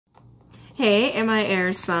Hey, am I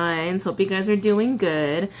air signs? Hope you guys are doing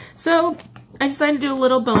good. So I decided to do a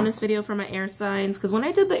little bonus video for my air signs because when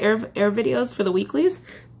I did the air videos for the weeklies,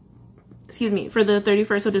 excuse me, for the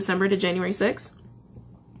 31st of December to January 6th,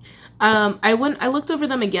 I looked over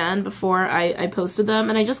them again before I posted them,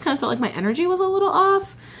 and I just kind of felt like my energy was a little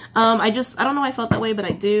off. I don't know why I felt that way, but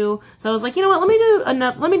I do. So I was like, you know what,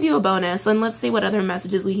 let me do a bonus, and let's see what other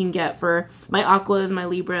messages we can get for my Aquas, my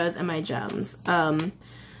Libras, and my Gems.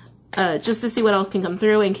 Just to see what else can come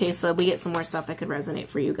through in case we get some more stuff that could resonate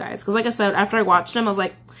for you guys. Because like I said, after I watched them, I was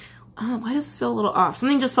like, why does this feel a little off?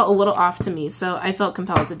 Something just felt a little off to me, so I felt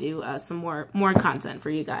compelled to do some more content for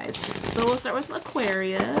you guys. So we'll start with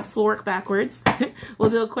Aquarius. We'll work backwards. We'll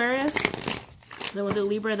do Aquarius, then we'll do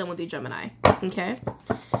Libra, then we'll do Gemini. Okay?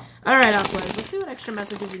 Alright, Aquas, let's see what extra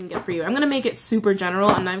messages we can get for you. I'm going to make it super general.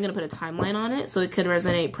 I'm not even going to put a timeline on it, so it could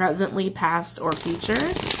resonate presently, past, or future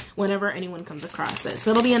whenever anyone comes across it.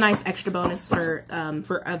 So it'll be a nice extra bonus for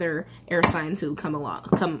other air signs who come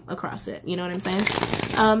across it. You know what I'm saying?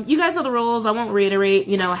 You guys know the rules. I won't reiterate,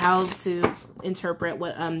 you know, how to interpret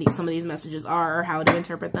what some of these messages are or how to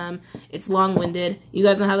interpret them. It's long-winded. You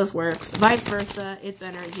guys know how this works. Vice versa. It's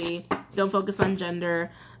energy. Don't focus on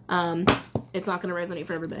gender. It's not going to resonate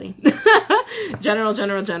for everybody.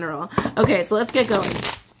 General. Okay, so let's get going.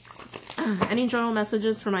 Any general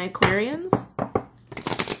messages for my Aquarians?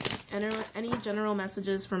 Any general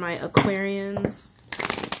messages for my Aquarians?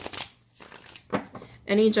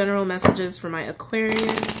 Any general messages for my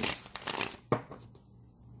Aquarians?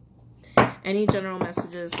 Any general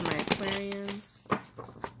messages for my Aquarians?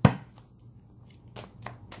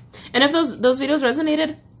 And if those videos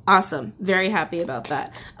resonated, awesome. Very happy about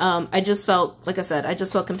that. I just felt, like I said, I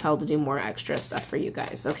just felt compelled to do more extra stuff for you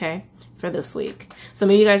guys, okay? For this week. So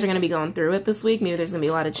maybe you guys are going to be going through it this week. Maybe there's going to be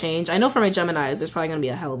a lot of change. I know for my Geminis, there's probably going to be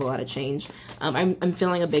a hell of a lot of change. I'm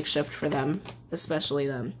feeling a big shift for them, especially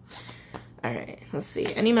them. All right, let's see.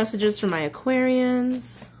 Any messages for my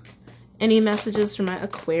Aquarians? Any messages for my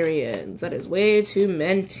Aquarians? That is way too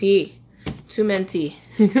many. Too many.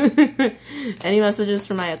 Any messages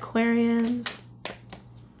for my Aquarians?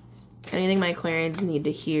 Anything my Aquarians need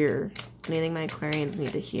to hear? Anything my Aquarians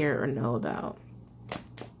need to hear or know about?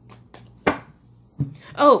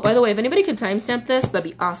 Oh, by the way, if anybody could timestamp this,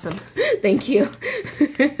 that'd be awesome. Thank you.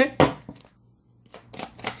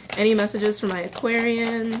 Any messages for my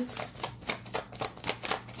Aquarians?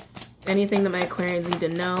 Anything that my Aquarians need to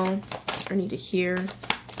know or need to hear?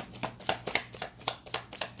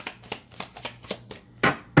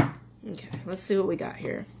 Okay, let's see what we got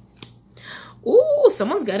here. Ooh,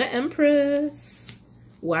 someone's got an Empress.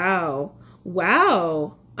 Wow.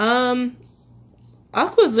 Wow.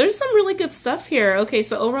 Aquas, there's some really good stuff here. Okay,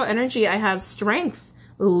 so overall energy, I have Strength,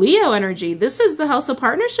 Leo energy. This is the house of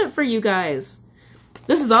partnership for you guys.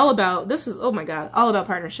 This is, oh my God, all about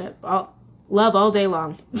partnership. Love all day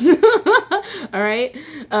long. All right.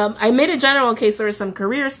 I made it general in case there was some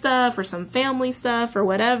career stuff or some family stuff or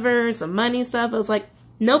whatever, some money stuff. I was like,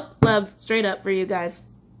 nope, love, straight up for you guys.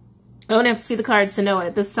 I don't have to see the cards to know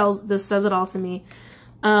it. This says it all to me.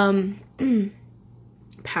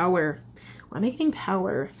 Power. Why am I getting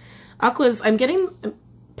power? Aquas, I'm getting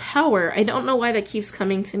power. I don't know why that keeps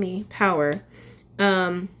coming to me. Power.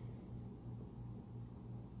 Okay,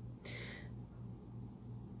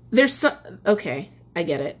 I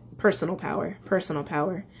get it. Personal power. Personal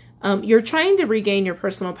power. You're trying to regain your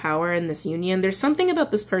personal power in this union. There's something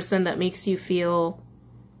about this person that makes you feel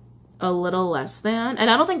a little less than. And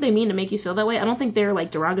I don't think they mean to make you feel that way. I don't think they're like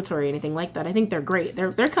derogatory or anything like that. I think they're great.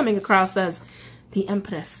 They're coming across as the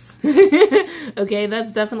Empress. Okay,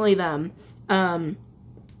 that's definitely them.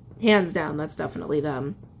 Hands down, that's definitely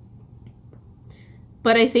them.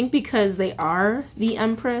 But I think because they are the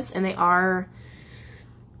Empress and they are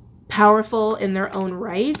powerful in their own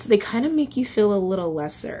right, they kind of make you feel a little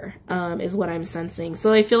lesser, is what I'm sensing.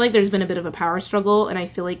 So I feel like there's been a bit of a power struggle, and I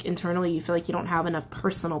feel like internally you feel like you don't have enough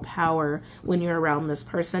personal power when you're around this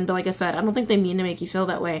person. But like I said, I don't think they mean to make you feel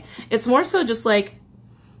that way. It's more so just like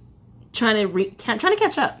trying to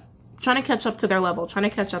catch up to their level, trying to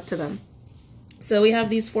catch up to them. So we have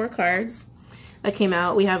these 4 cards that came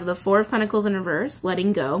out. We have the 4 of Pentacles in reverse,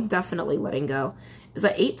 letting go, definitely letting go. Is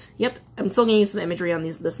that 8? Yep. I'm still getting used to the imagery on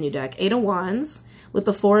this new deck. 8 of Wands with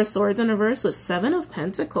the 4 of Swords in reverse with 7 of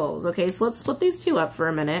Pentacles. Okay, so let's split these 2 up for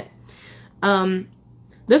a minute.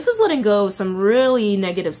 This is letting go of some really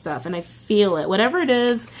negative stuff, and I feel it. Whatever it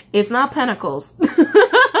is, it's not Pentacles.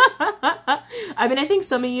 I mean, I think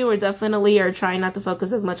some of you are definitely trying not to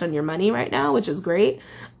focus as much on your money right now, which is great.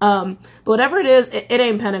 But whatever it is, it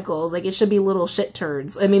ain't Pentacles. Like, it should be little shit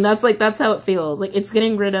turds. I mean, that's how it feels. Like, it's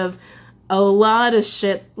getting rid of a lot of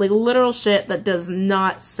shit, like literal shit that does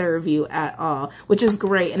not serve you at all, which is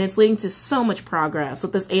great. And it's leading to so much progress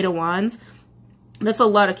with this Eight of Wands. That's a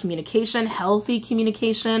lot of communication, healthy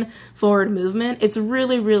communication, forward movement. It's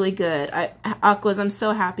really, really good. Aquas, I'm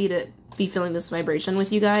so happy to be feeling this vibration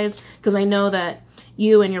with you guys, because I know that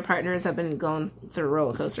you and your partners have been going through a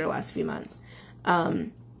roller coaster the last few months.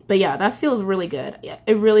 But yeah, that feels really good.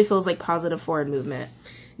 It really feels like positive forward movement.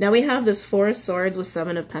 Now we have this Four of Swords with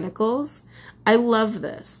Seven of Pentacles. I love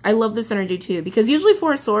this. I love this energy too, because usually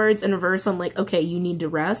Four of Swords in reverse, I'm like, okay, you need to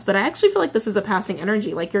rest. But I actually feel like this is a passing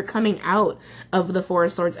energy. Like you're coming out of the Four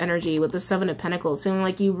of Swords energy with the Seven of Pentacles, feeling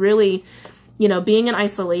like you really, you know, being in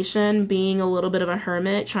isolation, being a little bit of a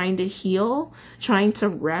hermit, trying to heal, trying to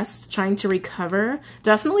rest, trying to recover,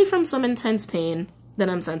 definitely from some intense pain that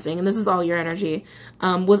I'm sensing, and this is all your energy,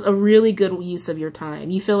 was a really good use of your time.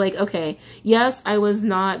 You feel like, okay, yes, I was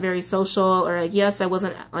not very social, or like, yes, I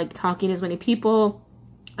wasn't like talking to as many people.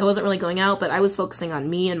 I wasn't really going out, but I was focusing on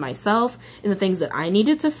me and myself and the things that I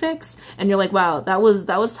needed to fix. And you're like, wow, that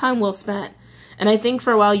was time well spent. And I think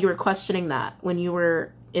for a while you were questioning that when you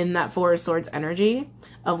were in that Four of Swords energy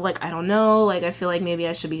of like, I don't know, like I feel like maybe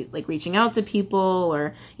I should be like reaching out to people,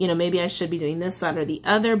 or, you know, maybe I should be doing this, that, or the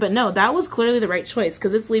other. But no, that was clearly the right choice,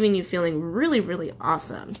 because it's leaving you feeling really, really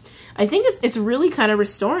awesome. I think it's really kind of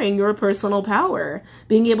restoring your personal power,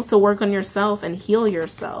 being able to work on yourself and heal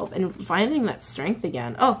yourself and finding that strength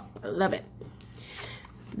again. Oh, I love it.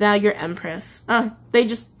 Now your Empress.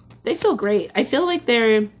 They feel great. I feel like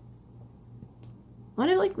they're, why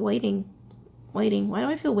do I like waiting? Why do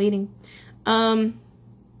I feel waiting?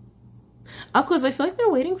 Aquas, I feel like they're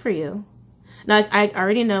waiting for you. Now, I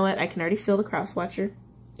already know it. I can already feel the cross watcher.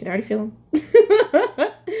 I can already feel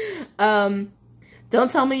him. Don't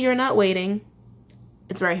tell me you're not waiting.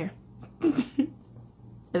 It's right here.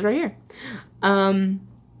 It's right here. I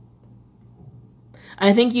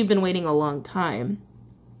think you've been waiting a long time.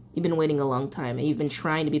 You've been waiting a long time, and you've been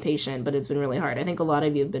trying to be patient, but it's been really hard. I think a lot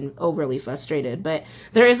of you have been overly frustrated, but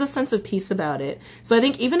there is a sense of peace about it. So I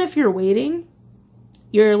think even if you're waiting,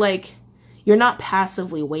 you're not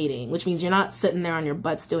passively waiting, which means you're not sitting there on your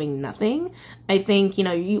butts doing nothing. I think, you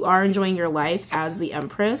know, you are enjoying your life as the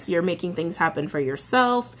Empress. You're making things happen for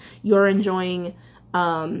yourself. You're enjoying,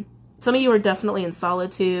 some of you are definitely in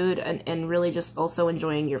solitude and really just also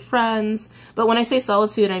enjoying your friends. But when I say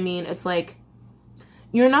solitude, I mean, it's like,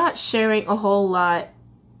 you're not sharing a whole lot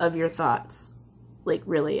of your thoughts. Like,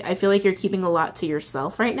 really. I feel like you're keeping a lot to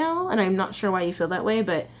yourself right now, and I'm not sure why you feel that way,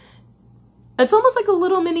 but it's almost like a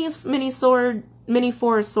little mini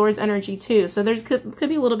Four of Swords energy too. So there's could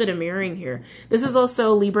be a little bit of mirroring here. This is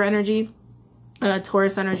also Libra energy,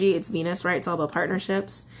 Taurus energy. It's Venus, right? It's all about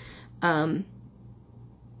partnerships. Divine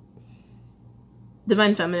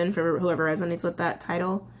Feminine for whoever resonates with that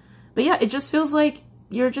title. But yeah, it just feels like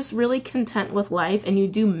you're just really content with life, and you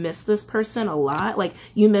do miss this person a lot. Like,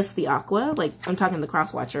 you miss the Aqua. Like, I'm talking the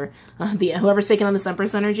cross watcher, whoever's taking on this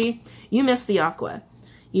Empress energy. You miss the Aqua.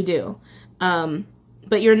 You do.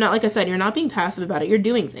 But you're not, like I said, you're not being passive about it. You're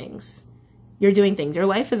doing things. You're doing things. Your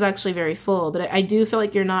life is actually very full, but I do feel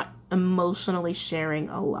like you're not emotionally sharing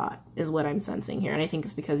a lot is what I'm sensing here. And I think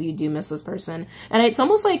it's because you do miss this person. And it's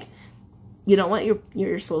almost like you don't want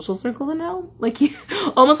your social circle to know. Like,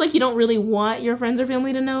 almost like you don't really want your friends or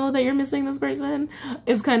family to know that you're missing this person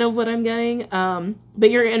is kind of what I'm getting. But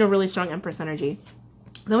you're in a really strong Empress energy.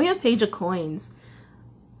 Then we have Page of Coins.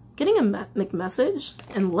 Getting a message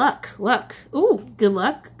and luck. Ooh, good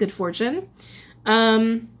luck, good fortune.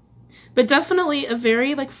 But definitely a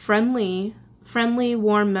very like friendly,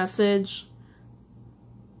 warm message.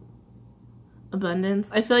 Abundance.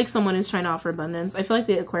 I feel like someone is trying to offer abundance. I feel like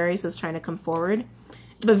the Aquarius is trying to come forward,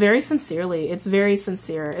 but very sincerely. It's very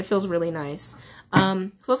sincere. It feels really nice.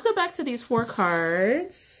 So let's go back to these 4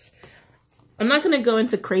 cards. I'm not going to go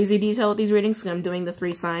into crazy detail with these readings because I'm doing the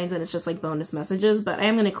 3 signs and it's just like bonus messages, but I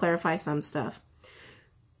am going to clarify some stuff.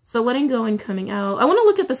 So letting go and coming out. I want to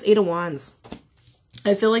look at this 8 of Wands.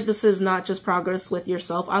 I feel like this is not just progress with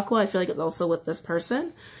yourself, Aqua. I feel like it's also with this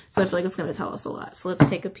person. So I feel like it's going to tell us a lot. So let's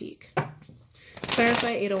take a peek. Clarify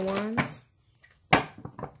 8 of Wands.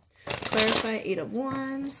 Clarify 8 of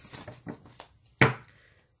Wands.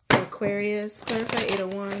 For Aquarius. Clarify 8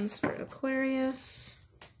 of Wands for Aquarius.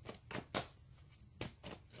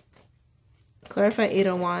 Clarify 8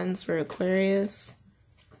 of Wands for Aquarius.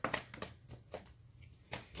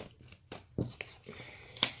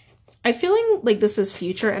 I'm feeling like this is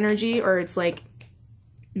future energy, or it's like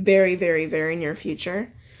very, very, very near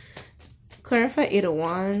future. Clarify 8 of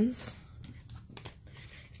Wands.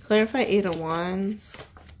 Clarify 8 of Wands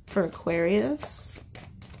for Aquarius.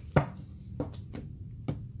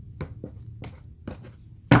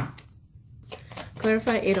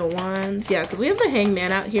 Clarify 8 of Wands. Yeah, because we have the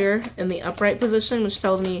Hangman out here in the upright position, which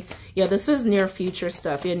tells me, yeah, this is near future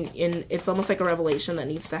stuff. And it's almost like a revelation that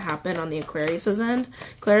needs to happen on the Aquarius's end.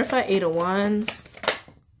 Clarify 8 of Wands.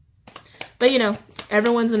 But, you know,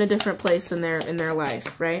 everyone's in a different place in their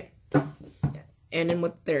life, right? And in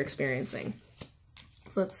what they're experiencing.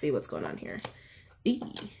 So let's see what's going on here.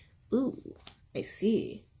 Ooh, I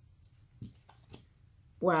see.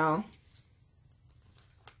 Wow.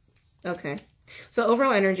 Okay. So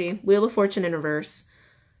overall energy, Wheel of Fortune in reverse.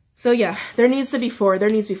 So yeah, there needs to be forward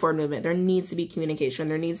movement. There needs to be communication.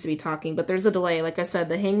 There needs to be talking, but there's a delay. Like I said,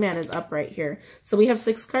 the Hangman is up right here. So we have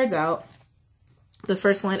 6 cards out. The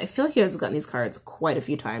first line, I feel like you guys have gotten these cards quite a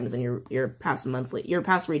few times in your past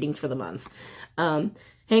readings for the month.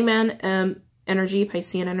 Hangman energy,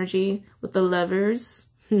 Piscean energy, with the Lovers,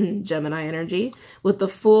 Gemini energy, with the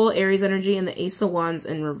Fool, Aries energy, and the Ace of Wands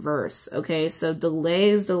in reverse. Okay, so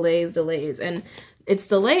delays. And it's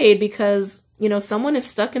delayed because, you know, someone is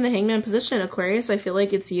stuck in the Hangman position. Aquarius, I feel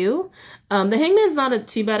like it's you. The Hangman's not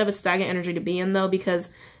too bad of a stagnant energy to be in, though, because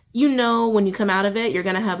you know when you come out of it, you're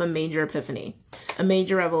going to have a major epiphany, a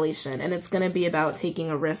major revelation, and it's going to be about taking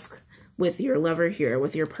a risk with your lover here,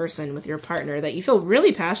 with your person, with your partner that you feel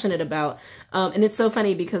really passionate about. And it's so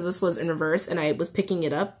funny because this was in reverse and I was picking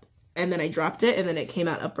it up and then I dropped it and then it came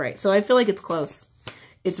out upright. So I feel like it's close.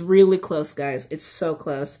 It's really close, guys. It's so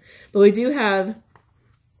close. But we do have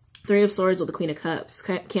 3 of Swords with the Queen of Cups.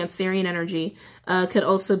 Cancerian energy. Could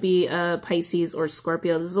also be Pisces or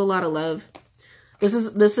Scorpio. This is a lot of love. This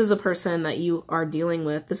is a person that you are dealing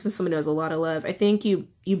with. This is somebody who has a lot of love. I think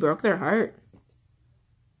you broke their heart.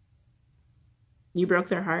 You broke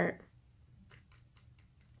their heart.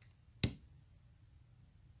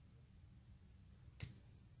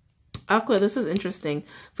 Aqua, this is interesting.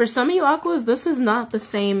 For some of you Aquas, this is not the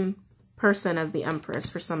same person as the Empress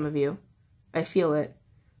for some of you. I feel it.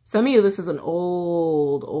 Some of you, this is an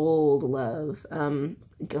old love.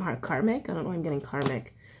 Karmic? I don't know why I'm getting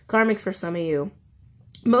karmic. Karmic for some of you.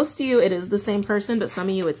 Most of you, it is the same person, but some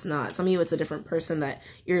of you, it's not. Some of you, it's a different person that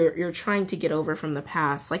you're trying to get over from the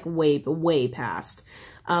past, like way past.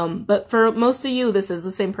 But for most of you, this is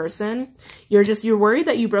the same person. You're worried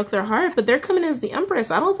that you broke their heart, but they're coming as the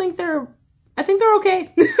Empress. I think they're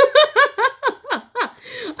okay.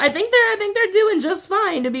 I think they're doing just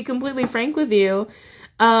fine, to be completely frank with you.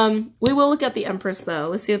 We will look at the Empress though.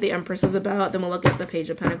 Let's see what the Empress is about. Then we'll look at the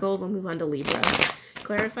Page of Pentacles. We'll move on to Libra.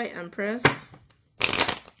 Clarify Empress.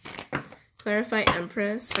 Clarify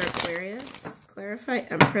Empress for Aquarius. Clarify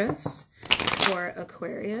Empress for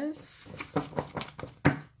Aquarius.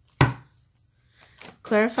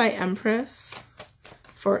 Clarify Empress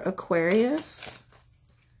for Aquarius.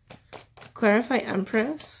 Clarify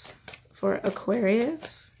Empress for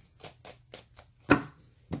Aquarius.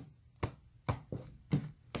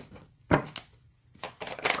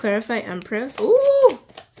 Clarify Empress. Ooh!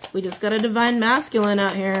 We just got a Divine Masculine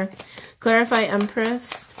out here. Clarify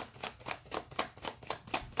Empress.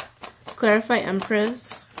 Clarify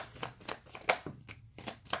Empress.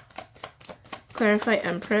 Clarify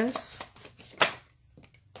Empress.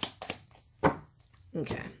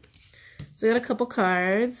 Okay. So we got a couple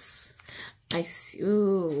cards. I see.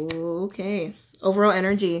 Ooh, okay. Overall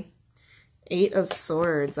energy. 8 of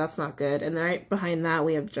Swords. That's not good. And then right behind that,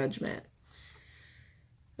 we have Judgment.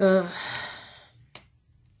 I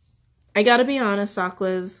gotta be honest,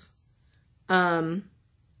 Aquas.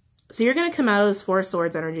 So you're going to come out of this 4 of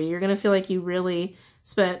Swords energy. You're going to feel like you really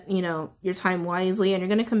spent, you know, your time wisely, and you're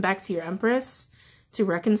going to come back to your Empress to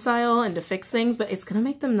reconcile and to fix things, but it's going to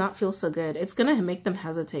make them not feel so good. It's going to make them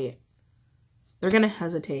hesitate. They're going to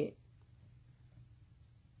hesitate.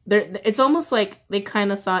 It's almost like they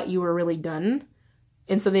kind of thought you were really done,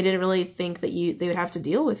 and so they didn't really think that they would have to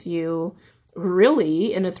deal with you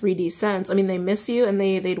really in a 3D sense. I mean, they miss you and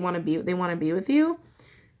they want to be with you.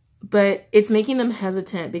 But it's making them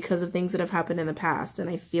hesitant because of things that have happened in the past, and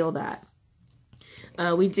I feel that.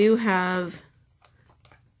 We do have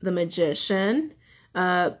the Magician,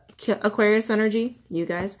 Aquarius energy, you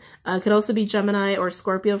guys. Could also be Gemini or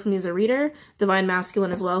Scorpio from User Reader, Divine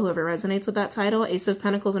Masculine as well, whoever resonates with that title. Ace of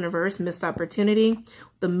Pentacles in reverse, Missed Opportunity.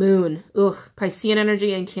 The Moon, Piscean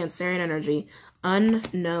energy and Cancerian energy.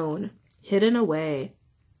 Unknown, hidden away.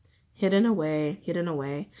 Hidden away.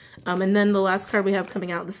 And then the last card we have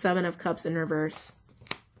coming out, the 7 of Cups in reverse.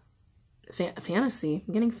 Fantasy.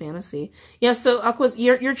 I'm getting fantasy. Yeah, so Aquas,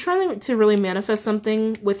 you're trying to really manifest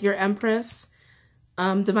something with your Empress.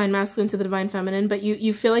 Divine Masculine to the Divine Feminine, but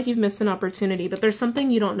you feel like you've missed an opportunity, but there's something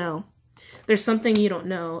you don't know. There's something you don't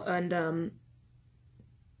know. And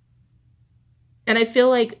I feel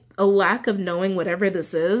like a lack of knowing whatever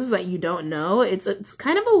this is that you don't know. It's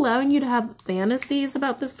kind of allowing you to have fantasies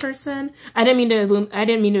about this person. I didn't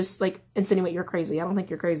mean to like insinuate you're crazy. I don't think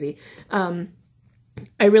you're crazy. I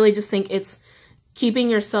really just think it's keeping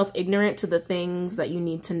yourself ignorant to the things that you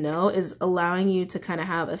need to know is allowing you to kind of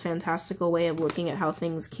have a fantastical way of looking at how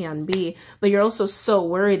things can be, but you're also so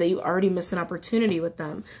worried that you already missed an opportunity with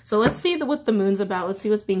them. So let's see what the moon's about. Let's see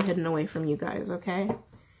what's being hidden away from you guys, okay?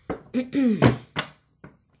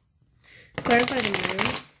 Clarify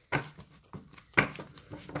the moon.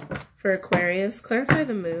 For Aquarius, clarify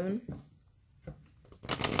the moon.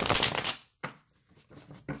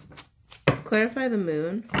 Clarify the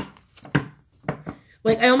moon.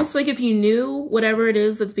 Like, I almost feel like if you knew whatever it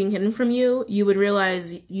is that's being hidden from you, you would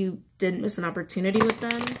realize you didn't miss an opportunity with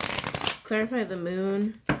them. Clarify the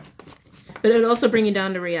moon. But it would also bring you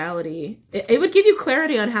down to reality. It would give you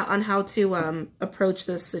clarity on how to approach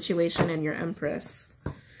this situation in your Empress.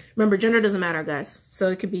 Remember, gender doesn't matter, guys. So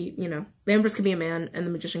it could be, you know, the Empress could be a man and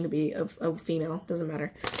the Magician could be a female. Doesn't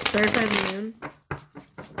matter. Clarify the moon.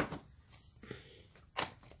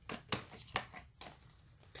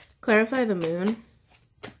 Clarify the moon.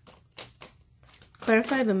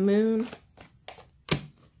 Clarify the moon.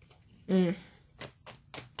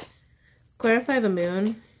 Clarify the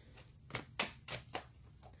moon.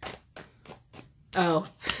 Oh,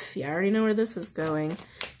 yeah, I already know where this is going.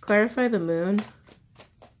 Clarify the moon.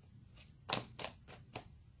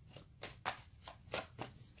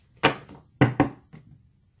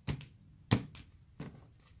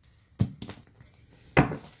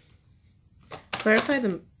 Clarify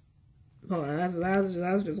the... Hold on, that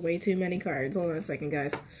was just way too many cards. Hold on a second,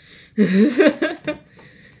 guys.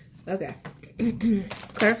 Okay.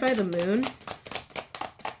 Clarify the moon.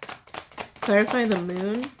 Clarify the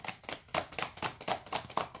moon.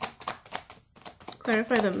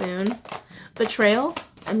 Clarify the moon. Betrayal.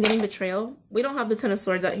 I'm getting betrayal. We don't have the Ten of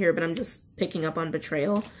Swords out here, but I'm just picking up on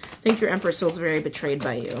betrayal. I think your Empress feels very betrayed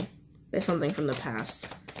by you. By something from the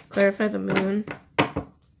past. Clarify the moon.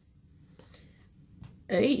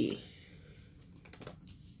 Hey.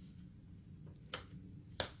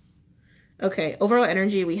 Okay, overall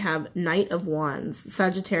energy, we have Knight of Wands,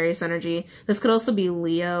 Sagittarius energy. This could also be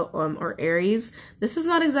Leo or Aries. This is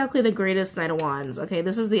not exactly the greatest Knight of Wands, okay?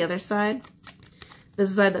 This is the other side. This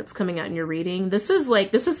is the side that's coming out in your reading. This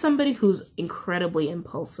is somebody who's incredibly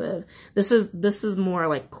impulsive. This is more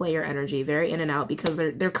like player energy, very in and out, because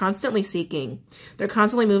they're constantly seeking. They're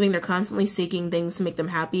constantly moving, they're constantly seeking things to make them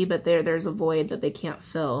happy, but there's a void that they can't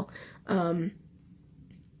fill.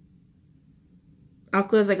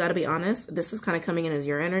 Aquas, I gotta be honest, this is kind of coming in as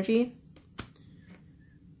your energy.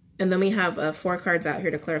 And then we have 4 cards out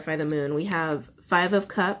here to clarify the moon. We have 5 of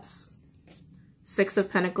Cups, 6 of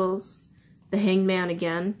Pentacles, the Hangman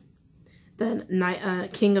again, then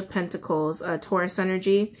King of Pentacles, Taurus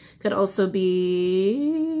energy. Could also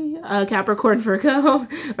be Capricorn, Virgo,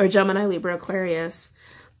 or Gemini, Libra, Aquarius.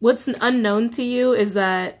 What's unknown to you is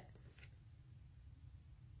that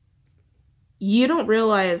you don't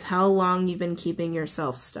realize how long you've been keeping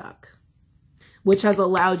yourself stuck, which has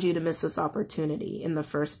allowed you to miss this opportunity in the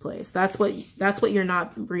first place. That's what you're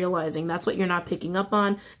not realizing. That's what you're not picking up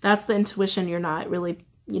on. That's the intuition you're not really,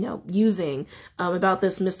 you know, using about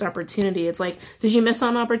this missed opportunity. It's like, did you miss out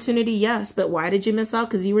on opportunity? Yes, but why did you miss out?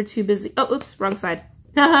 Because you were too busy. Oh, oops, wrong side.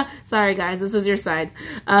 Sorry, guys, this is your sides.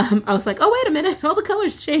 I was like, oh, wait a minute, all the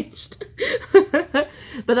colors changed.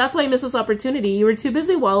 But that's why you missed this opportunity. You were too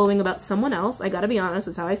busy wallowing about someone else. I gotta be honest,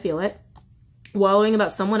 that's how I feel it. Wallowing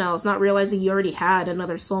about someone else, not realizing you already had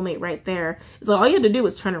another soulmate right there. It's like all you had to do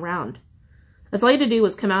was turn around. That's all you had to do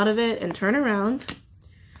was come out of it and turn around.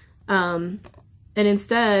 And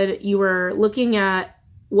instead, you were looking at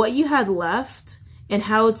what you had left and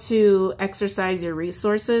how to exercise your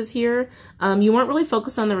resources here. You weren't really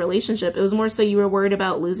focused on the relationship. It was more so you were worried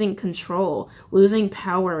about losing control, losing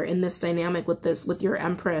power in this dynamic with your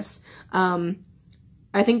Empress.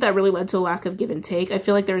 I think that really led to a lack of give and take. I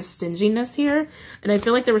feel like there was stinginess here, and I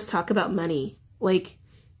feel like there was talk about money, like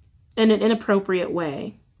in an inappropriate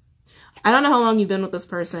way. I don't know how long you've been with this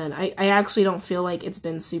person. I actually don't feel like it's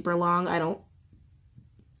been super long. I don't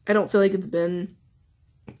feel like it's been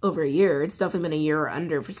over a year. It's definitely been a year or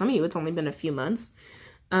under. For some of you, it's only been a few months.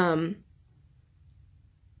 But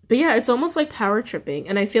yeah, it's almost like power tripping.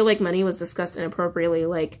 And I feel like money was discussed inappropriately.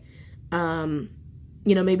 Like, you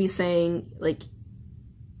know, maybe saying like,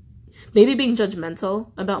 maybe being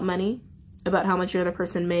judgmental about money, about how much your other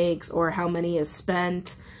person makes or how money is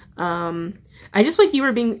spent. I just like you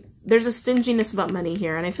were being, there's a stinginess about money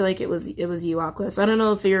here. And I feel like it was you, Aquas. I don't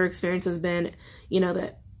know if your experience has been, you know,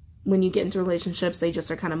 that when you get into relationships, they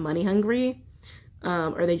just are kind of money hungry.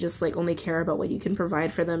 or they just like only care about what you can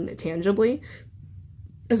provide for them tangibly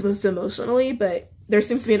as opposed to emotionally. But there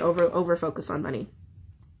seems to be an over focus on money.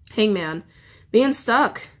 Hangman, being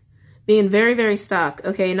stuck, being very, very stuck.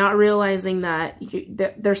 Okay, not realizing that,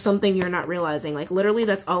 that there's something you're not realizing. Like literally,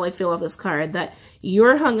 that's all I feel of this card, that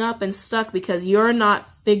you're hung up and stuck because you're not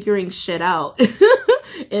figuring shit out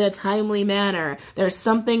in a timely manner. There's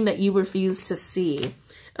something that you refuse to see.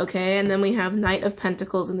 Okay, and then we have Knight of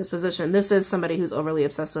Pentacles in this position. This is somebody who's overly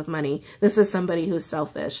obsessed with money. This is somebody who's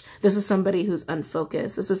selfish. This is somebody who's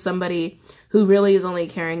unfocused. This is somebody who really is only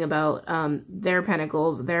caring about their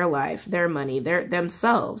pentacles, their life, their money,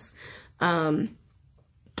 themselves.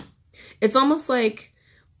 It's almost like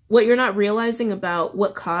what you're not realizing about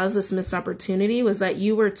what caused this missed opportunity was that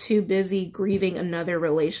you were too busy grieving another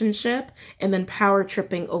relationship and then power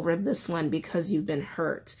tripping over this one because you've been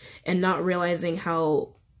hurt, and not realizing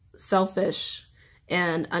how selfish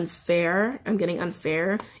and unfair, I'm getting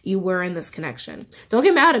unfair, you were in this connection. Don't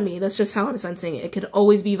get mad at me. That's just how I'm sensing it. It could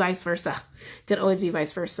always be vice versa. It could always be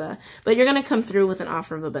vice versa. But you're going to come through with an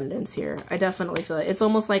offer of abundance here. I definitely feel it. It's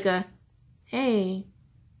almost like a, hey,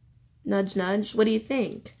 nudge, nudge. What do you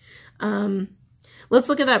think? Let's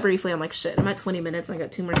look at that briefly. I'm like, shit, I'm at 20 minutes. I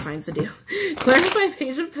got 2 more signs to do. Clarify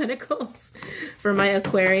Page of Pentacles for my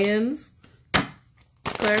Aquarians.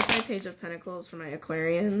 Clarify Page of Pentacles for my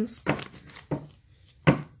Aquarians.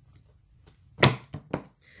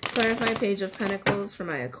 Clarify Page of Pentacles for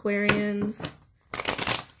my Aquarians.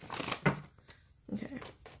 Okay.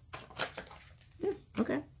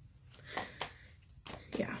 Okay.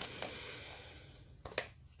 Yeah.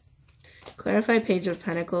 Clarify Page of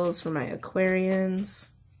Pentacles for my Aquarians.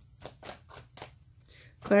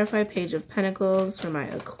 Clarify Page of Pentacles for my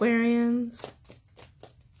Aquarians.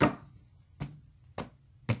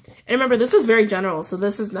 And remember, this is very general, so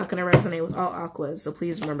this is not going to resonate with all aquas, so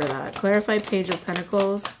please remember that. Clarify Page of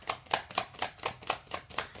Pentacles.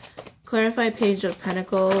 Clarify Page of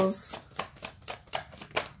Pentacles.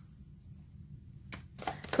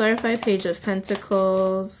 Clarify Page of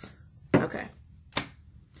Pentacles. Okay.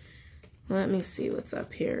 Let me see what's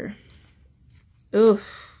up here.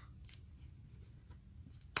 Oof.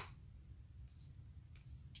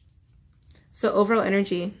 So overall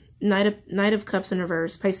energy. Knight of Cups in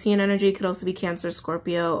reverse. Piscean energy could also be Cancer,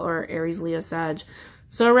 Scorpio, or Aries, Leo, Sag.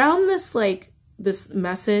 So around this, like, this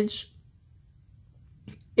message,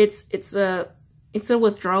 it's a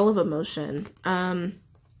withdrawal of emotion. I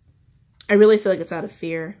really feel like it's out of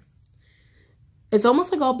fear. It's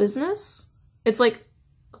almost like all business. It's like,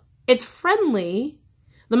 it's friendly.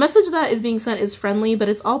 The message that is being sent is friendly, but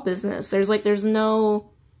it's all business. There's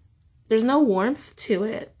no warmth to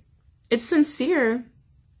it. It's sincere.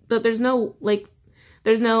 But there's no, like,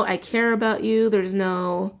 there's no I care about you. There's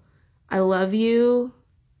no I love you.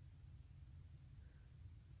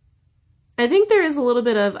 I think there is a little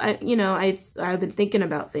bit of, I've been thinking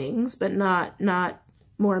about things, but not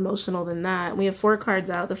more emotional than that. We have 4 cards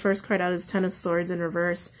out. The first card out is 10 of Swords in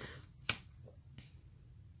reverse.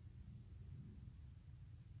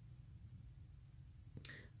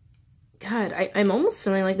 God, I'm almost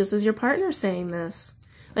feeling like this is your partner saying this.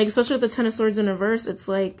 Like, especially with the 10 of Swords in reverse, it's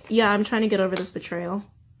like, yeah, I'm trying to get over this betrayal.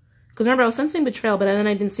 Because remember, I was sensing betrayal, but then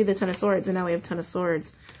I didn't see the 10 of Swords, and now we have 10 of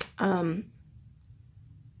Swords.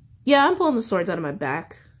 Yeah, I'm pulling the swords out of my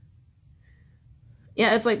back.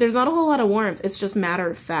 Yeah, it's like, there's not a whole lot of warmth. It's just matter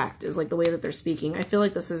of fact, is like the way that they're speaking. I feel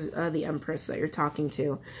like this is the Empress that you're talking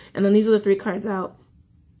to. And then these are the 3 cards out.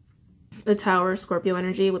 The Tower, Scorpio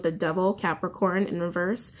energy, with the Devil, Capricorn in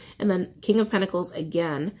reverse, and then King of Pentacles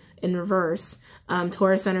again in reverse.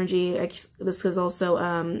 Taurus energy, this is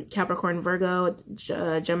also Capricorn, Virgo,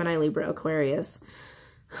 Gemini, Libra, Aquarius.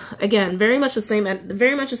 Again, very much the same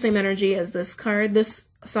energy as this card. This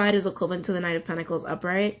side is equivalent to the Knight of Pentacles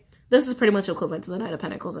upright. This is pretty much equivalent to the Knight of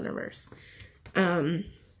Pentacles in reverse.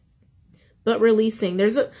 But releasing,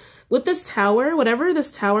 with this Tower, whatever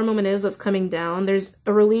this Tower moment is that's coming down, there's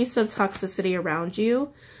a release of toxicity around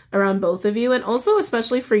you, around both of you. And also,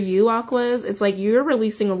 especially for you, Aquas, it's like you're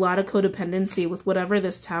releasing a lot of codependency with whatever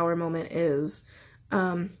this Tower moment is.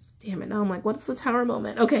 Damn it, now I'm like, what's the Tower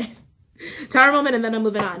moment? Okay. Tower moment, and then I'm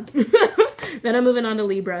moving on. Then I'm moving on to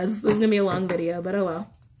Libras. This is going to be a long video, but oh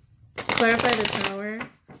well. Clarify the Tower.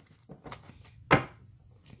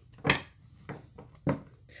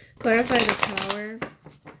 Clarify the Tower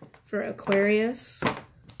for Aquarius.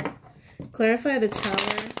 Clarify the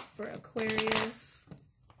Tower for Aquarius.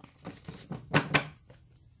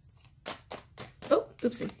 Oh,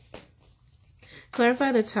 oopsie.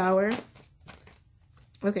 Clarify the Tower.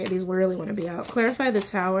 Okay, these really want to be out. Clarify the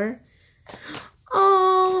Tower.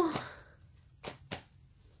 Oh.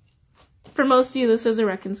 For most of you, this is a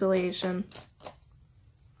reconciliation.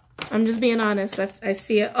 I'm just being honest. I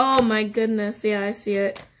see it. Oh my goodness. Yeah, I see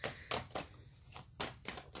it.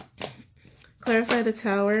 Clarify the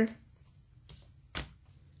Tower.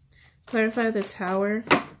 Clarify the Tower.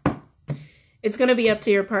 It's going to be up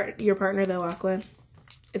to your partner though, Aqua.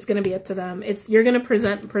 It's going to be up to them. You're going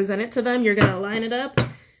to present it to them. You're going to line it up.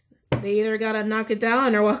 They either got to knock it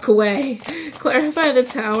down or walk away. Clarify the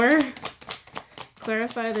Tower.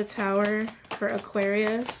 Clarify the Tower for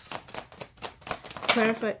Aquarius.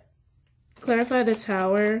 Clarify the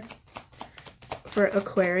Tower for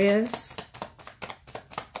Aquarius.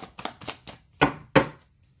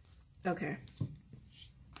 Okay.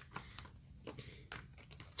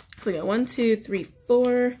 So we got 1, 2, 3,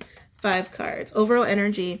 4, 5 cards. Overall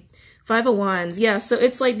energy, 5 of Wands. Yeah, so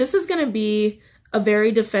it's like this is gonna be a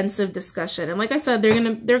very defensive discussion. And like I said,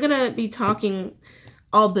 they're gonna be talking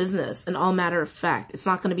all business and all matter of fact. It's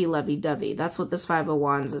not gonna be lovey-dovey. That's what this 5 of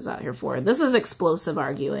Wands is out here for. This is explosive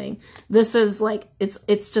arguing. This is like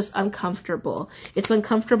it's just uncomfortable. It's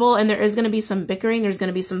uncomfortable, and there is gonna be some bickering, there's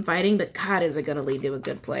gonna be some fighting, but God, is it gonna lead to a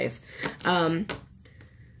good place.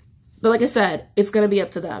 But like I said, it's going to be up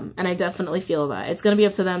to them. And I definitely feel that. It's going to be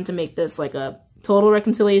up to them to make this like a total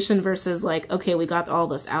reconciliation versus like, okay, we got all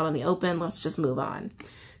this out in the open. Let's just move on.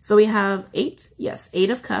 So we have 8. Yes, 8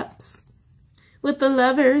 of Cups. With the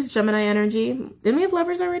Lovers, Gemini energy. Didn't we have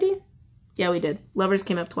Lovers already? Yeah, we did. Lovers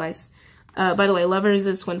came up twice. By the way, Lovers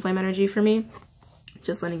is twin flame energy for me.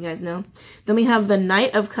 Just letting you guys know. Then we have the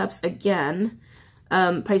Knight of Cups again.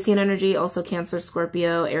 Piscean energy, also Cancer,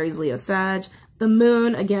 Scorpio, Aries, Leo, Sag. The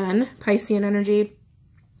Moon, again, Piscean energy,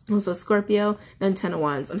 also Scorpio, then 10 of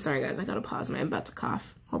Wands. I'm sorry, guys. I gotta pause. I'm about to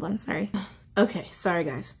cough. Hold on, sorry. Okay, sorry,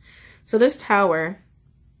 guys. So this Tower,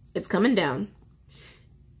 it's coming down.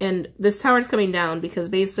 And this Tower is coming down because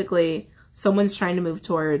basically someone's trying to move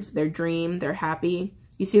towards their dream. They're happy.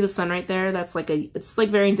 You see the sun right there? That's like it's like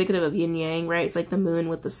very indicative of yin yang, right? It's like the moon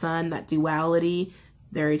with the sun, that duality,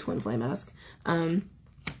 very twin flame-esque.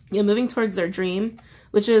 Yeah, moving towards their dream,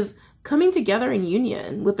 which is coming together in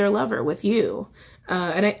union with their lover, with you.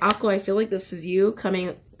 And Aqua, I feel like this is you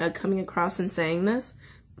coming across and saying this.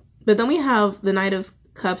 But then we have the Knight of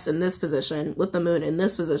Cups in this position, with the Moon in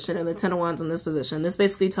this position, and the 10 of Wands in this position. This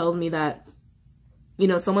basically tells me that, you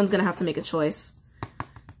know, someone's going to have to make a choice.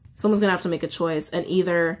 Someone's going to have to make a choice, and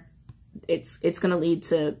either it's going to lead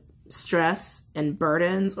to stress and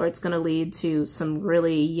burdens, or it's going to lead to some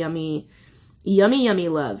really yummy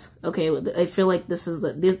love. Okay, I feel like this is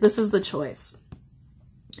the choice.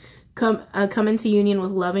 Come into union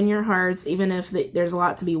with love in your hearts, even if there's a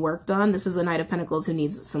lot to be worked on. This is the Knight of Pentacles who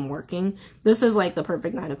needs some working. This is like the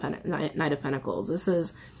perfect Knight of Pentacles. This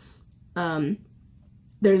is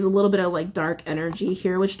there's a little bit of like dark energy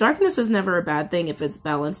here, which darkness is never a bad thing if it's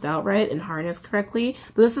balanced out right and harnessed correctly.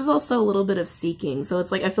 But this is also a little bit of seeking. So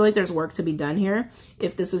it's like, I feel like there's work to be done here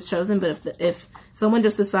if this is chosen. But if someone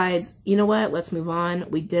just decides, you know what, let's move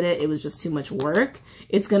on. We did it. It was just too much work.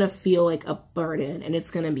 It's going to feel like a burden and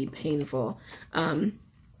it's going to be painful. But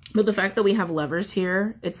the fact that we have Lovers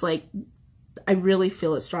here, it's like, I really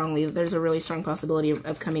feel it strongly. There's a really strong possibility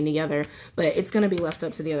of coming together, but it's going to be left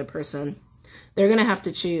up to the other person. They're going to have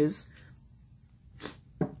to choose.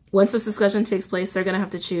 Once this discussion takes place, they're going to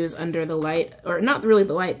have to choose under the light, or not really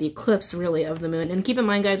the light, the eclipse really of the moon. And keep in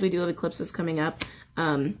mind, guys, we do have eclipses coming up.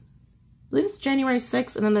 I believe it's January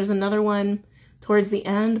 6th, and then there's another one towards the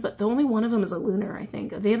end, but the only one of them is a lunar, I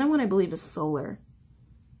think. The other one, I believe, is solar.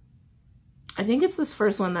 I think it's this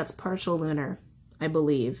first one that's partial lunar, I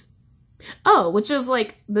believe. Oh, which is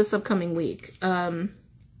like this upcoming week.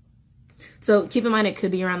 So keep in mind, it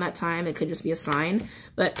could be around that time. It could just be a sign.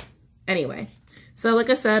 But anyway, so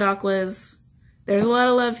like I said, Aquas, there's a lot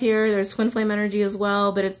of love here. There's twin flame energy as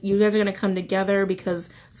well. But you guys are going to come together because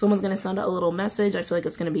someone's going to send out a little message. I feel like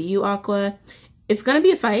it's going to be you, Aqua. It's going to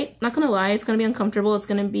be a fight. Not going to lie. It's going to be uncomfortable. It's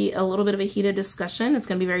going to be a little bit of a heated discussion. It's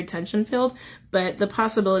going to be very tension-filled. But the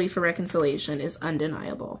possibility for reconciliation is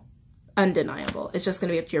undeniable. Undeniable. It's just going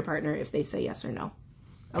to be up to your partner if they say yes or no.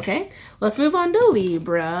 Okay? Let's move on to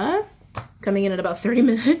Libra. Coming in at about 30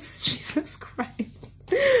 minutes. Jesus Christ.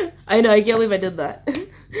 I know, I can't believe I did that.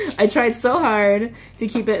 I tried so hard to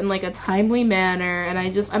keep it in like a timely manner, and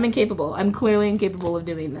I'm incapable. I'm clearly incapable of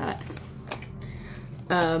doing that.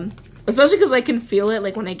 Especially because I can feel it,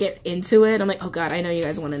 like when I get into it, I'm like, oh God, I know you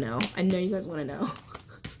guys want to know. I know you guys want to know.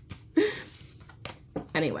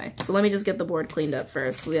 Anyway, so let me just get the board cleaned up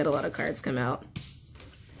first, because we had a lot of cards come out.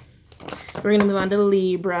 We're going to move on to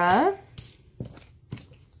Libra.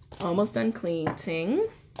 Almost done cleaning.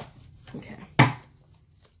 Okay.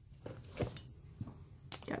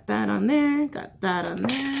 Got that on there. Got that on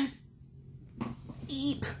there.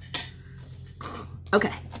 Eep.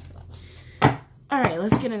 Okay. All right,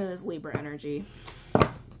 let's get into this Libra energy.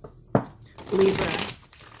 Libra.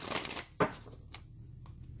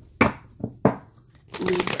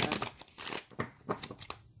 Libra.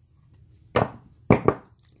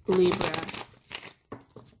 Libra.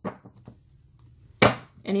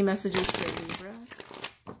 Any messages for Libra?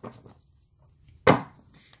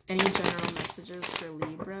 Any general messages for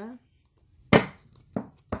Libra?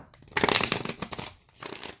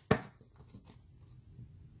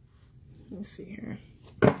 Let's see here.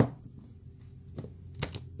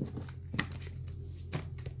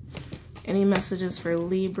 Any messages for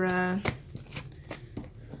Libra?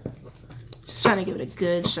 Just trying to give it a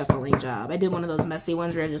good shuffling job. I did one of those messy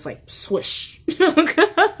ones where I just like swoosh,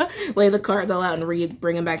 lay the cards all out and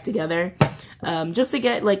bring them back together, just to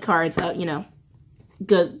get like cards out, you know,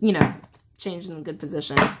 good, you know, change them in good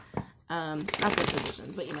positions. Not good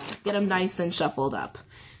positions, but you know, get them nice and shuffled up.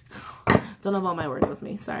 Don't have all my words with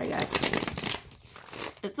me. Sorry, guys.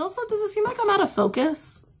 It's also, does it seem like I'm out of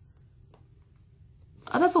focus?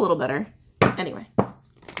 Oh, that's a little better. Anyway.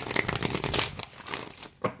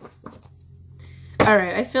 All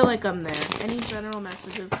right, I feel like I'm there. Any general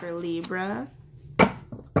messages for Libra?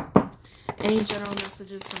 Any general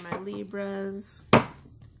messages for my Libras?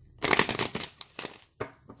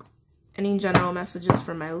 Any general messages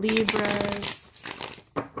for my Libras?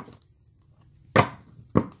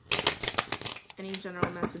 Any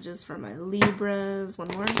general messages for my Libras? One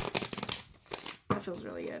more. That feels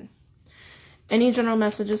really good. Any general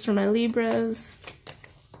messages for my Libras?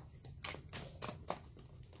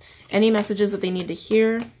 Any messages that they need to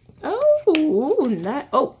hear? Oh, not,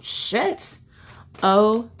 oh, shit.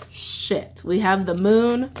 Oh, shit. We have the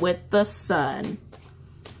moon with the sun.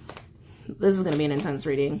 This is going to be an intense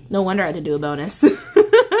reading. No wonder I had to do a bonus.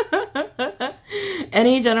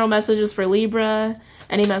 Any general messages for Libra?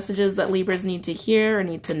 Any messages that Libras need to hear or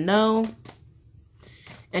need to know?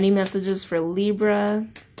 Any messages for Libra?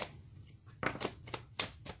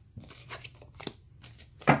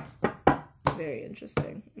 Very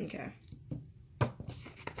interesting. Okay.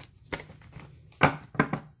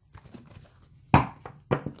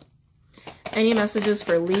 Any messages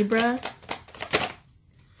for Libra?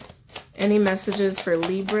 Any messages for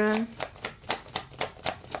Libra?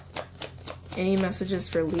 Any messages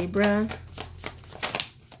for Libra?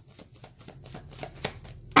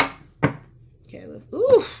 Okay,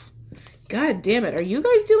 oof. God damn it. Are you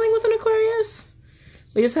guys dealing with an Aquarius?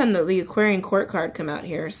 We just had the Aquarian court card come out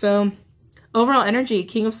here. So overall energy,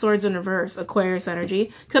 King of Swords in reverse, Aquarius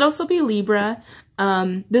energy. Could also be Libra.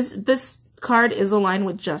 This card is aligned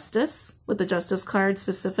with Justice, with the Justice card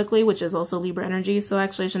specifically, which is also Libra energy. So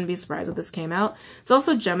actually I shouldn't be surprised if this came out. It's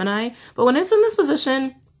also Gemini. But when it's in this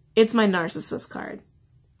position, it's my Narcissist card.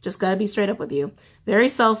 Just gotta be straight up with you. Very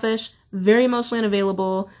selfish, very emotionally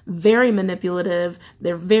unavailable, very manipulative.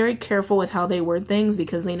 They're very careful with how they word things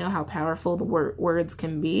because they know how powerful the words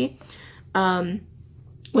can be. When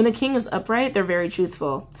the king is upright, they're very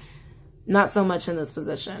truthful. Not so much in this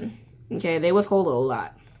position. Okay, they withhold a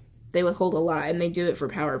lot. They withhold a lot, and they do it for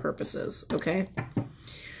power purposes, okay?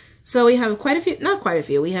 So we have quite a few, not quite a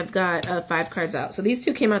few, we have got 5 cards out. So these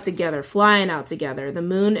two came out together, flying out together. The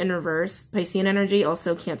moon in reverse, Piscean energy,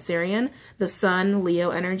 also Cancerian. The sun,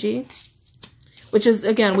 Leo energy. Which is,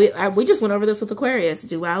 again, we just went over this with Aquarius,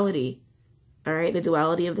 duality. All right, the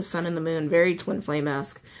duality of the sun and the moon, very twin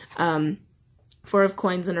flame-esque. 4 of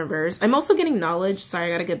coins in reverse. I'm also getting knowledge.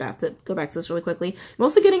 Sorry, I gotta go back to this really quickly. I'm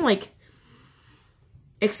also getting like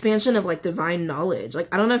expansion of like divine knowledge. Like,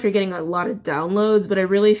 I don't know if you're getting a lot of downloads, but I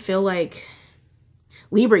really feel like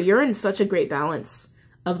Libra, you're in such a great balance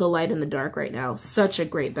of the light and the dark right now. Such a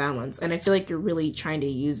great balance. And I feel like you're really trying to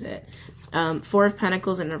use it. 4 of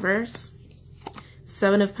Pentacles in reverse.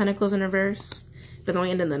 7 of Pentacles in reverse. But then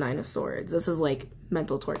we end in the 9 of Swords. This is like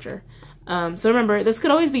mental torture. So remember, this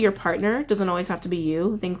could always be your partner. Doesn't always have to be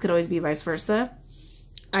you. Things could always be vice versa.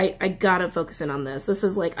 I gotta focus in on this. This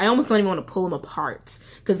is like, I almost don't even want to pull them apart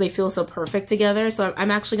because they feel so perfect together. So I'm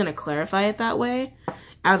actually going to clarify it that way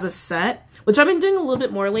as a set, which I've been doing a little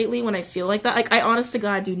bit more lately when I feel like that. Like, I honest to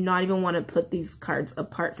God do not even want to put these cards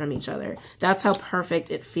apart from each other. That's how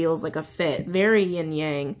perfect it feels, like a fit. Very yin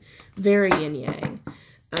yang. Very yin yang.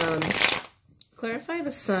 Clarify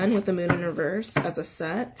the sun with the moon in reverse as a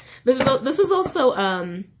set. This is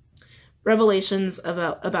also revelations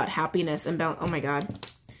about happiness and oh my God.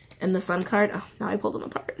 And the sun card, oh, now I pulled them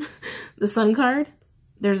apart. The sun card,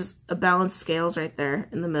 there's a balanced scales right there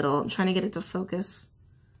in the middle. I'm trying to get it to focus.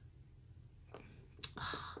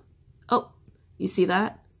 Oh, you see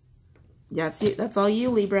that? That's all you,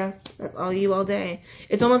 Libra. That's all you all day.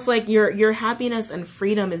 It's almost like your happiness and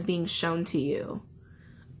freedom is being shown to you.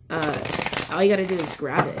 All you gotta do is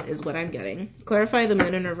grab it, is what I'm getting. Clarify the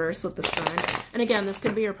moon in reverse with the sun. And again, this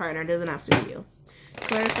could be your partner. It doesn't have to be you.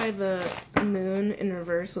 Clarify the moon in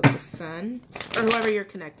reverse with the sun. Or whoever you're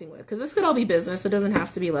connecting with. Because this could all be business. It doesn't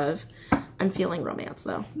have to be love. I'm feeling romance,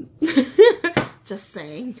 though. Just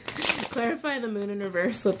saying. Clarify the moon in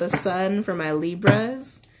reverse with the sun for my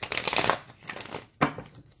Libras.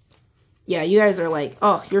 Yeah, you guys are like,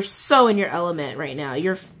 oh, you're so in your element right now.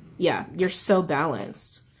 You're so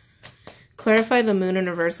balanced. Clarify the moon in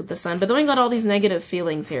reverse with the sun. But then we got all these negative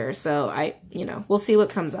feelings here. So we'll see what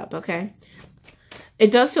comes up, okay? It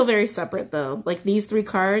does feel very separate though. Like these 3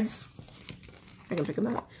 cards, I can pick them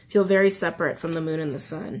up, feel very separate from the moon and the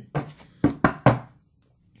sun.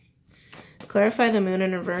 Clarify the moon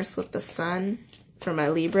in reverse with the sun for my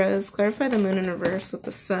Libras. Clarify the moon in reverse with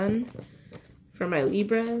the sun for my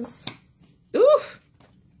Libras. Oof!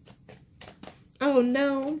 Oh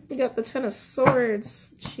no, we got the 10 of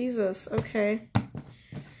Swords. Jesus, okay.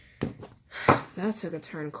 That took a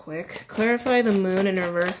turn quick. Clarify the moon in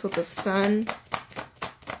reverse with the sun.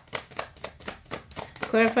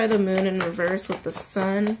 Clarify the moon in reverse with the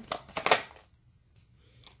sun.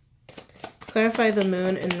 Clarify the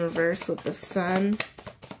moon in reverse with the sun.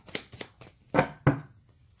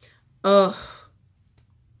 Oh.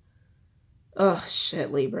 Oh,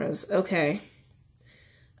 shit, Libras. Okay.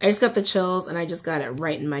 I just got the chills and I just got it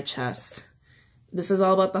right in my chest. This is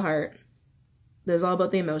all about the heart. This is all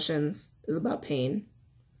about the emotions. This is about pain.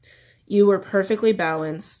 You were perfectly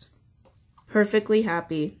balanced, perfectly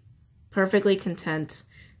happy, perfectly content,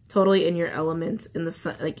 totally in your element, in the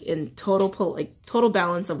sun, like in total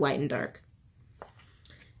balance of light and dark.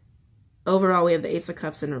 Overall, we have the Ace of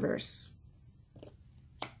Cups in reverse.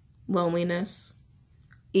 Loneliness,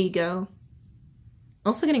 ego.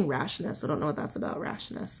 Also getting rashness. I don't know what that's about,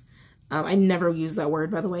 rashness. I never use that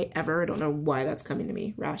word, by the way, ever. I don't know why that's coming to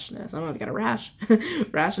me. Rashness. I don't know if you got a rash.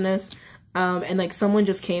 Rashness. And like someone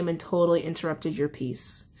just came and totally interrupted your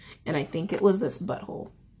peace. And I think it was this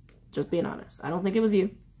butthole. Just being honest. I don't think it was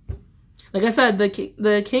you. Like I said,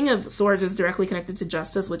 the King of Swords is directly connected to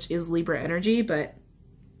justice, which is Libra energy, but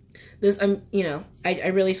this, I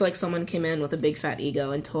really feel like someone came in with a big fat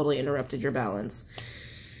ego and totally interrupted your balance.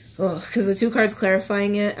 Oh, because the 2 cards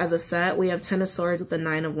clarifying it as a set, we have 10 of Swords with the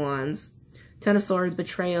 9 of Wands. 10 of Swords,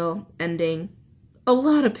 betrayal, ending. A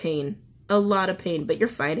lot of pain, but you're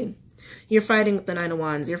fighting. You're fighting with the 9 of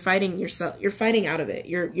Wands. You're fighting yourself. You're fighting out of it.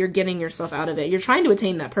 You're getting yourself out of it. You're trying to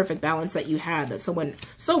attain that perfect balance that you had that someone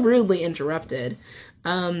so rudely interrupted.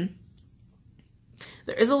 There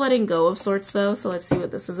is a letting go of sorts though, so let's see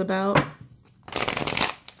what this is about.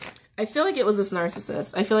 I feel like it was this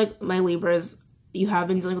narcissist. I feel like my Libras, you have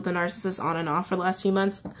been dealing with a narcissist on and off for the last few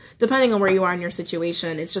months. Depending on where you are in your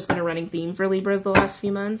situation, it's just been a running theme for Libras the last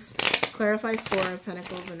few months. Clarify 4 of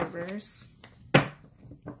Pentacles in reverse.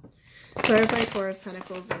 Clarify 4 of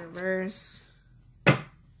Pentacles in reverse.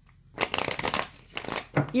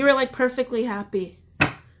 You were like perfectly happy.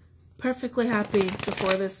 Perfectly happy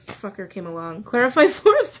before this fucker came along. Clarify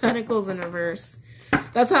 4 of Pentacles in reverse.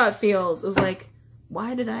 That's how it feels. It was like,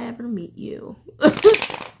 why did I ever meet you?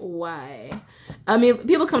 Why? I mean,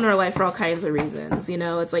 people come to our life for all kinds of reasons,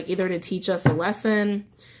 it's like either to teach us a lesson,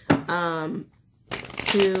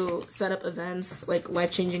 to set up events, like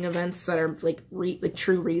life-changing events that are like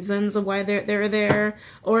true reasons of why they're there,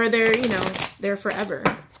 or they're, they're forever,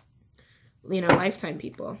 lifetime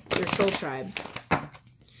people, your soul tribe,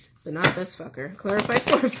 but not this fucker. Clarify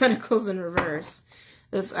 4 of Pentacles in reverse.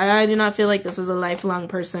 I do not feel like this is a lifelong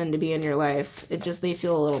person to be in your life. They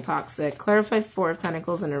feel a little toxic. Clarify 4 of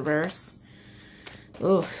Pentacles in reverse.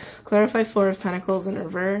 Oh, clarify 4 of Pentacles in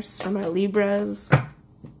reverse for my Libras.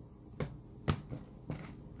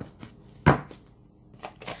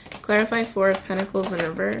 Clarify 4 of Pentacles in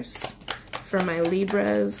reverse for my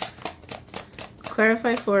Libras.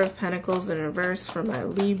 Clarify 4 of Pentacles in reverse for my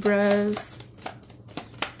Libras.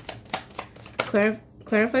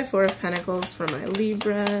 Clarify 4 of Pentacles for my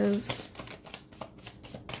Libras.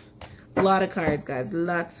 A lot of cards, guys.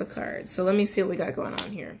 Lots of cards. So let me see what we got going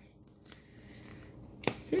on here.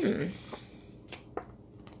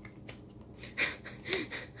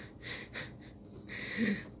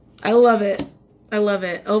 I love it. I love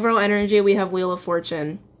it. Overall energy, we have Wheel of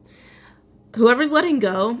Fortune. Whoever's letting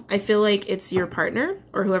go, I feel like it's your partner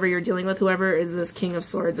or whoever you're dealing with, whoever is this King of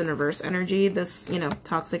Swords in reverse energy, this,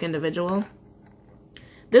 toxic individual.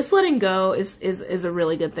 This letting go is a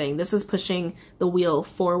really good thing. This is pushing the wheel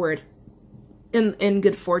forward in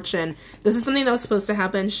good fortune. This is something that was supposed to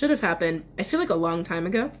happen, should have happened, I feel like a long time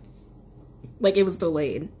ago. Like it was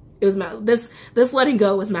delayed. It was this letting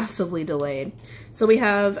go was massively delayed. So we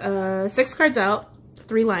have 6 cards out,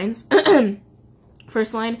 3 lines.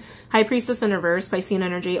 First line, High Priestess in reverse, Piscean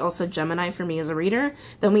energy, also Gemini for me as a reader.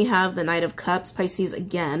 Then we have the Knight of Cups, Pisces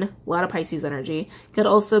again, a lot of Pisces energy. Could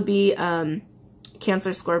also be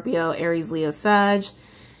Cancer, Scorpio, Aries, Leo, Sag.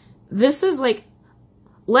 This is like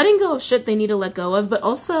letting go of shit they need to let go of, but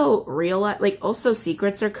also realize, like also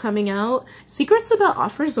secrets are coming out. Secrets about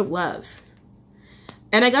offers of love.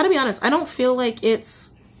 And I gotta be honest, I don't feel like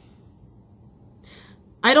it's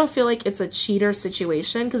a cheater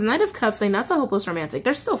situation, because Knight of Cups, saying that's a hopeless romantic.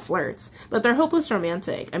 They're still flirts, but they're hopeless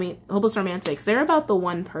romantic. I mean, hopeless romantics. They're about the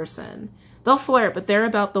one person. They'll flirt, but they're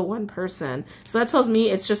about the one person. So that tells me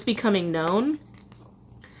it's just becoming known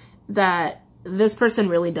that this person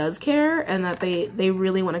really does care, and that they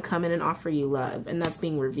really want to come in and offer you love, and that's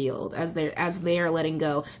being revealed as they are letting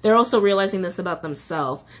go. They're also realizing this about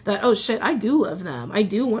themselves, that, oh shit, I do love them. I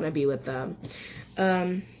do want to be with them.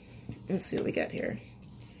 Let's see what we got here.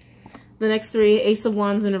 The next 3, Ace of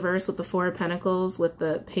Wands in reverse with the 4 of Pentacles with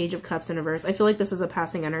the Page of Cups in reverse. I feel like this is a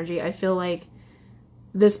passing energy. I feel like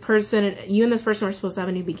this person, you and this person were supposed to have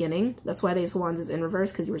a new beginning. That's why the Ace of Wands is in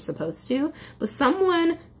reverse, because you were supposed to. But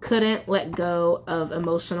someone couldn't let go of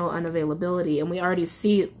emotional unavailability. And we already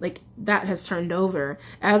see like that has turned over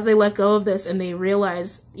as they let go of this, and they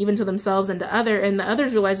realize, even to themselves and to and the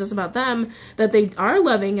others realize this about them, that they are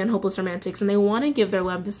loving and hopeless romantics, and they want to give their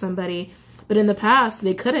love to somebody. But in the past,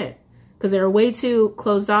 they couldn't, because they were way too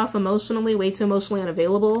closed off emotionally, way too emotionally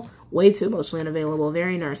unavailable,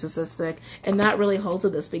 very narcissistic. And that really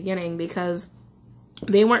halted this beginning, because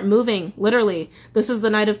they weren't moving, literally. This is the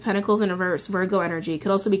Knight of Pentacles in reverse, Virgo energy.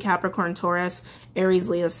 Could also be Capricorn, Taurus, Aries,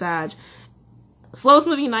 Leo, Sag. Slowest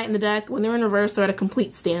moving knight in the deck. When they're in reverse, they're at a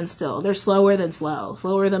complete standstill. They're slower than slow,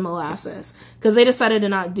 slower than molasses, because they decided to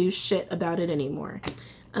not do shit about it anymore.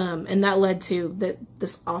 And that led to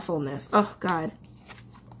this awfulness. Oh, God.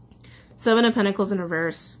 7 of Pentacles in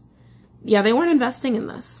reverse. Yeah, they weren't investing in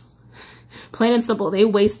this. Plain and simple. They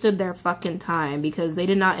wasted their fucking time because they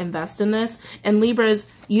did not invest in this. And Libras,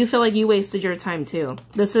 you feel like you wasted your time too.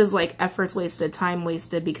 This is like efforts wasted, time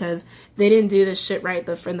wasted, because they didn't do this shit right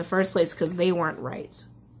in the first place, because they weren't right.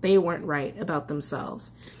 They weren't right about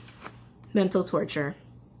themselves. Mental torture.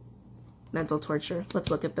 Mental torture.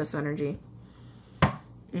 Let's look at this energy.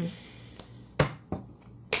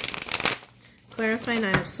 Clarify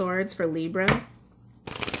 9 of Swords for Libra.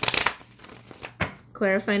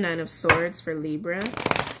 Clarify 9 of Swords for Libra.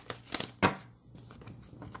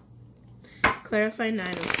 Clarify 9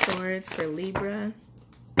 of Swords for Libra.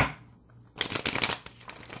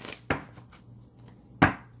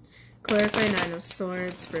 Clarify 9 of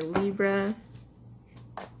Swords for Libra.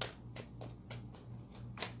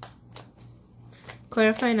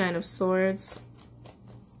 Clarify 9 of Swords.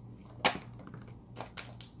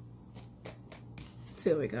 Let's see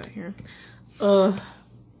what we got here. I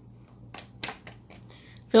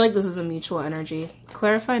feel like this is a mutual energy.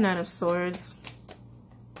 Clarify 9 of Swords.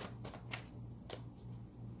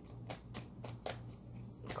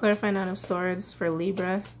 Clarify 9 of Swords for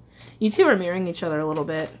Libra. You two are mirroring each other a little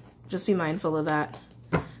bit. Just be mindful of that.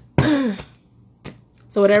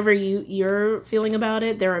 So whatever you're feeling about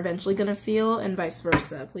it, they're eventually going to feel, and vice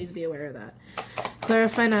versa. Please be aware of that.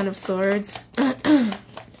 Clarify 9 of Swords.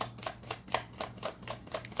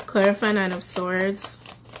 Clarify 9 of Swords.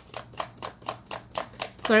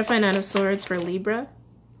 Clarify 9 of Swords for Libra.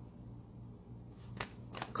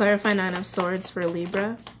 Clarify 9 of Swords for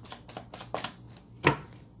Libra.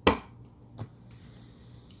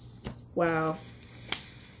 Wow.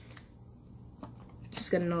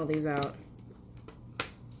 Just getting all these out.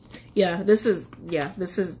 Yeah, this is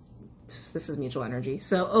mutual energy.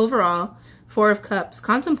 So overall, 4 of Cups,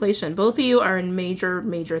 contemplation. Both of you are in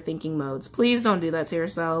major thinking modes. Please don't do that to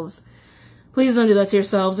yourselves. Please don't do that to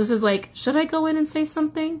yourselves. This is like, should I go in and say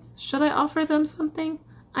something? Should I offer them something?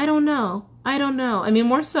 I don't know. I don't know. I mean,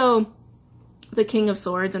 more so the King of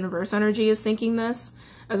Swords in reverse energy is thinking this,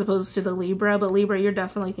 as opposed to the Libra. But Libra, you're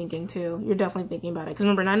definitely thinking too. You're definitely thinking about it. Because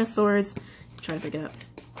remember, 9 of Swords, try to pick it up.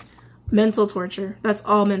 Mental torture. That's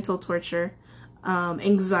all mental torture.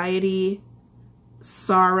 Anxiety,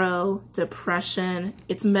 sorrow, depression.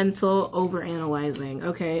 It's mental overanalyzing.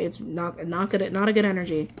 Okay, it's not a good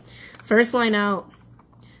energy. First line out,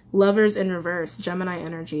 Lovers in reverse, Gemini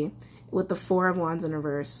energy with the 4 of Wands in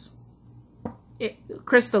reverse.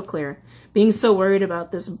 Crystal clear. Being so worried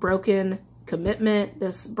about this broken commitment,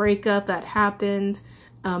 this breakup that happened,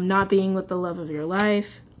 not being with the love of your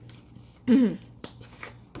life. Then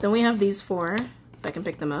we have these 4. if I can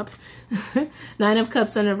pick them up. Nine of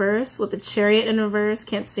Cups in reverse, with the Chariot in reverse,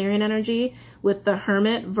 Cancerian energy, with the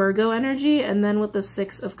Hermit, Virgo energy, and then with the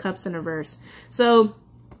Six of Cups in reverse. So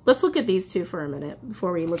let's look at these two for a minute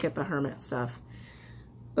before we look at the Hermit stuff.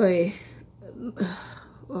 Oy.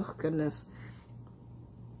 Oh, goodness.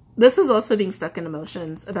 This is also being stuck in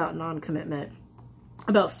emotions about non-commitment,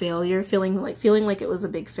 about failure, feeling like it was a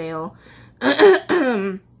big fail.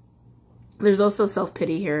 There's also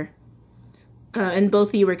self-pity here. And both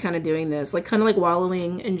of you were kind of doing this, like kind of like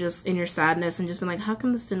wallowing and just in your sadness and just been like, how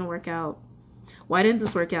come this didn't work out? Why didn't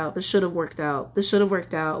this work out? This should have worked out. This should have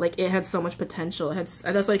worked out. Like, it had so much potential. That's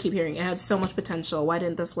what I keep hearing. It had so much potential. Why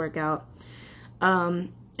didn't this work out?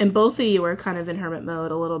 And both of you were kind of in hermit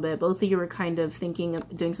mode a little bit. Both of you were kind of thinking,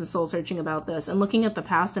 doing some soul searching about this and looking at the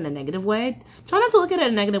past in a negative way. Try not to look at it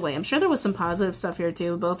in a negative way. I'm sure there was some positive stuff here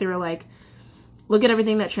too. Both of you were like, look at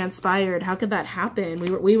everything that transpired. How could that happen?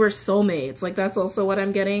 We were soulmates. Like, that's also what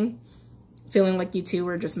I'm getting. Feeling like you two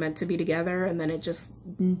were just meant to be together, and then it just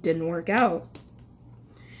didn't work out.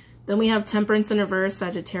 Then we have Temperance in reverse,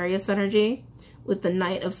 Sagittarius energy, with the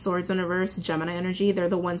Knight of Swords in reverse, Gemini energy. They're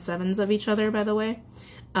the 1/7s of each other, by the way.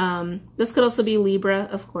 This could also be Libra,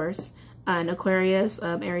 of course, and Aquarius,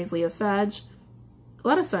 Aries, Leo, Sag. A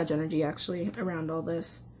lot of Sag energy, actually, around all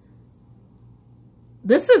this.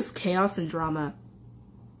 This is chaos and drama.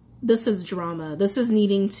 This is drama. This is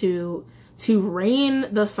needing to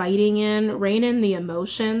rein the fighting in, rein in the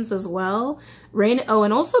emotions as well. Oh,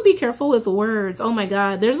 and also be careful with words. Oh my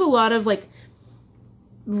God. There's a lot of like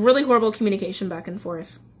really horrible communication back and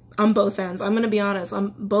forth on both ends. I'm going to be honest.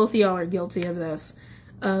 Both of y'all are guilty of this,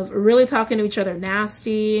 of really talking to each other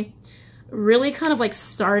nasty, really kind of like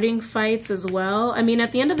starting fights as well. I mean,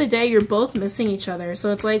 at the end of the day, you're both missing each other.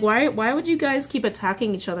 So it's like, why would you guys keep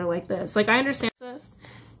attacking each other like this? Like, I understand this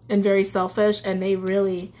and very selfish, and they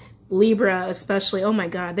really, Libra especially, oh my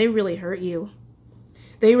God, they really hurt you.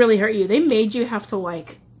 They really hurt you. They made you have to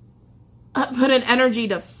like put an energy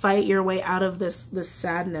to fight your way out of this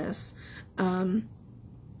sadness. And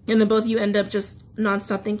then both of you end up just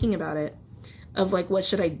nonstop thinking about it, of like, what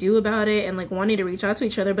should I do about it? And like wanting to reach out to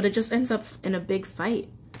each other, but it just ends up in a big fight.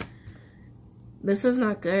 This is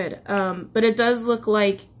not good. But it does look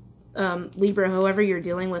like Libra, whoever you're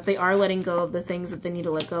dealing with, they are letting go of the things that they need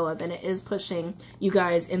to let go of. And it is pushing you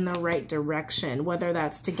guys in the right direction, whether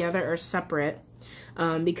that's together or separate,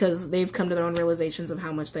 because they've come to their own realizations of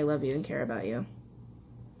how much they love you and care about you.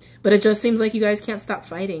 But it just seems like you guys can't stop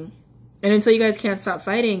fighting. And until you guys can't stop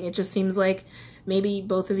fighting, it just seems like maybe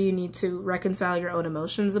both of you need to reconcile your own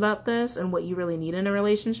emotions about this and what you really need in a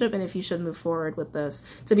relationship, and if you should move forward with this.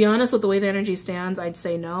 To be honest, with the way the energy stands, I'd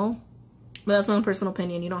say no. But that's my own personal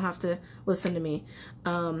opinion. You don't have to listen to me.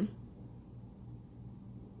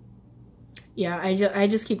 Yeah, I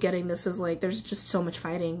just keep getting this as like, there's just so much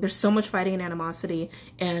fighting. There's so much fighting and animosity,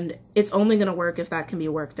 and it's only going to work if that can be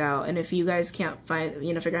worked out. And if you guys can't figure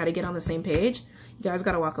out how to get on the same page, you guys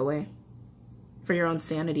got to walk away. For your own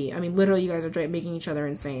sanity. I mean, literally, you guys are making each other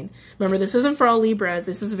insane. Remember, this isn't for all Libras.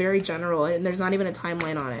 This is very general, and there's not even a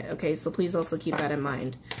timeline on it, okay? So please also keep that in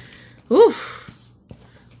mind. Oof.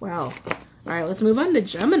 Wow. All right, let's move on to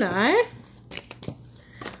Gemini.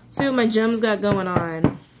 See what my gems got going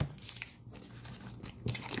on.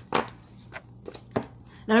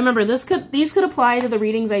 Now remember, these could apply to the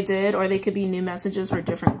readings I did, or they could be new messages for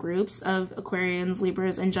different groups of Aquarians,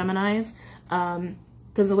 Libras, and Geminis.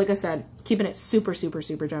 Because like I said, keeping it super, super,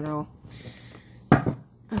 super general.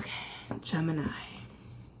 Okay, Gemini.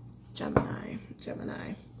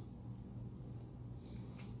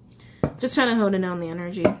 Just trying to hone in on the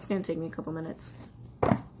energy. It's going to take me a couple minutes.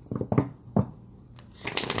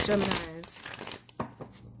 Geminis.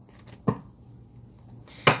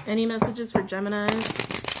 Any messages for Geminis?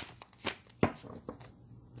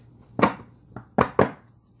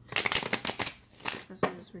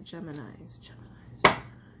 Messages for Geminis.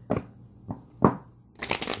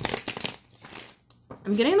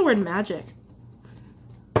 I'm getting the word magic.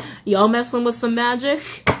 Y'all messing with some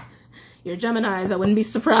magic? You're Geminis. I wouldn't be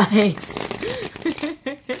surprised.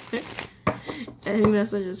 Any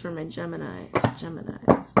messages for my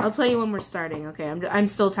Geminis? I'll tell you when we're starting. Okay, I'm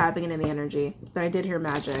still tapping into the energy, but I did hear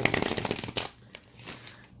magic.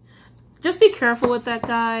 Just be careful with that,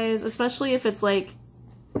 guys, especially if it's like,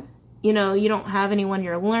 you know, you don't have anyone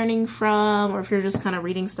you're learning from, or if you're just kind of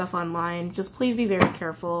reading stuff online. Just please be very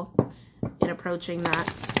careful in approaching that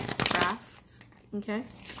craft, okay?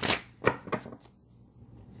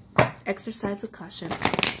 Exercise with caution.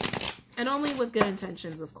 And only with good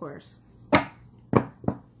intentions, of course. Okay,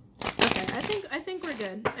 I think we're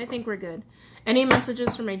good. I think we're good. Any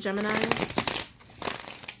messages for my Geminis?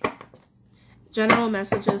 General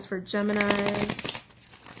messages for Geminis.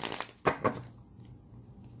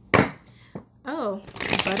 Oh,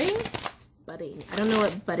 budding? Budding. I don't know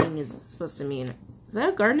what budding is supposed to mean. Is that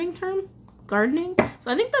a gardening term? Gardening?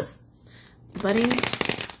 So I think that's budding.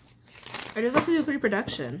 Or does it have to do with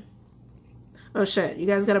reproduction? Oh shit, you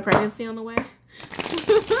guys got a pregnancy on the way?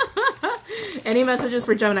 Any messages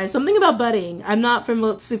for Gemini? Something about budding. I'm not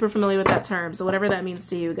super familiar with that term, so whatever that means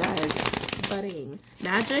to you guys. Budding.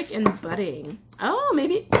 Magic and budding. Oh,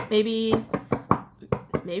 maybe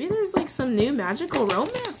there's like some new magical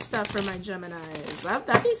romance stuff for my Geminis.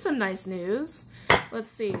 That'd be some nice news. Let's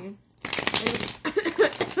see.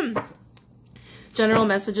 General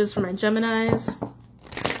messages for my Geminis.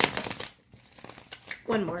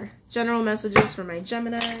 One more. General messages for my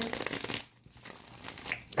Geminis.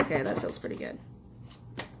 Okay, that feels pretty good.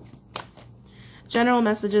 General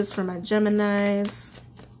messages for my Geminis.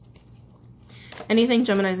 Anything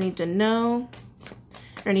Geminis need to know?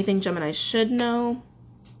 Or anything Geminis should know?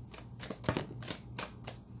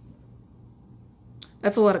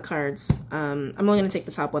 That's a lot of cards. I'm only going to take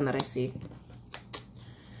the top one that I see.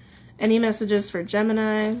 Any messages for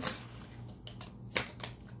Geminis?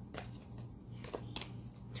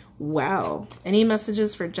 Wow. Any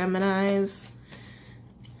messages for Geminis?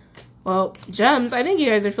 Well, Gems, I think you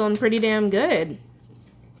guys are feeling pretty damn good.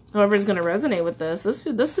 Whoever's going to resonate with this.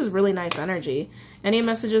 This is really nice energy. Any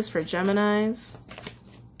messages for Geminis?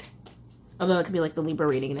 Although it could be like the Libra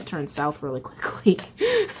reading and it turns south really quickly.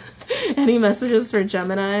 Any messages for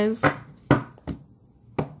Geminis?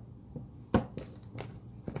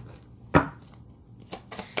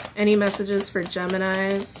 Any messages for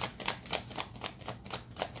Geminis?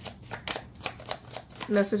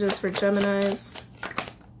 Messages for Geminis?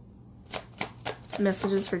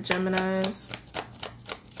 Messages for Geminis?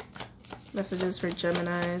 Messages for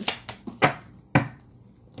Geminis?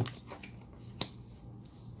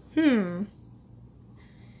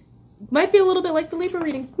 Might be a little bit like the Libra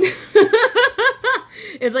reading.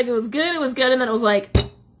 It's like it was good, and then it was like,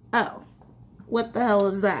 oh, what the hell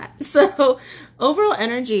is that? So, overall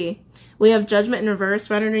energy, we have Judgment in reverse.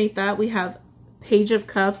 Right underneath that, we have Page of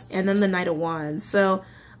Cups, and then the Knight of Wands. So,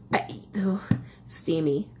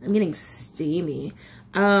 steamy. I'm getting steamy.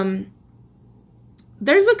 There's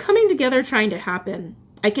a coming together trying to happen.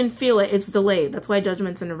 I can feel it. It's delayed. That's why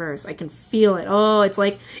Judgment's in reverse. I can feel it. Oh, it's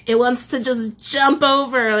like it wants to just jump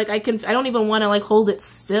over. Like I don't even want to like hold it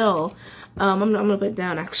still. I'm gonna put it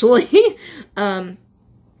down actually.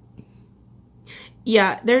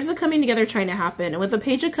 Yeah, there's a coming together trying to happen. And with the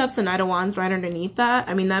Page of Cups and Knight of Wands right underneath that,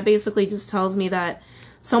 I mean, that basically just tells me that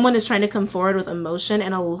someone is trying to come forward with emotion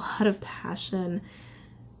and a lot of passion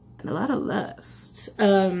and a lot of lust.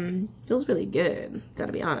 Feels really good,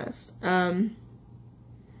 gotta be honest.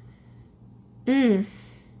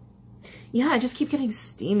 Yeah, I just keep getting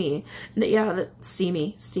steamy. Yeah,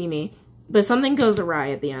 steamy. But something goes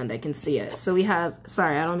awry at the end. I can see it. So we have,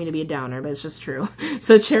 sorry, I don't mean to be a downer, but it's just true.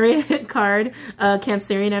 So Chariot card,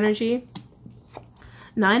 Cancerian energy.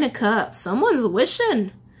 9 of Cups. Someone's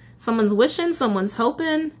wishing. Someone's wishing. Someone's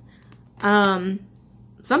hoping. Some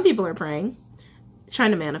people are praying.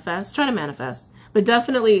 Trying to manifest. But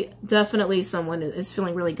definitely someone is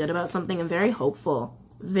feeling really good about something and very hopeful.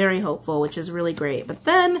 Very hopeful, which is really great. But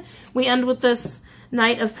then we end with this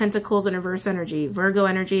Knight of Pentacles in reverse energy. Virgo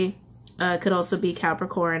energy. Could also be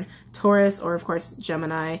Capricorn, Taurus, or of course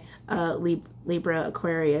Gemini, Libra,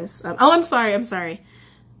 Aquarius. Oh, I'm sorry. I'm sorry.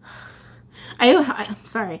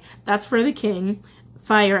 That's for the King.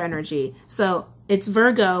 Fire energy. So it's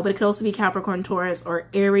Virgo, but it could also be Capricorn, Taurus, or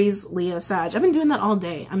Aries, Leo, Sag. I've been doing that all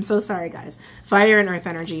day. I'm so sorry, guys. Fire and Earth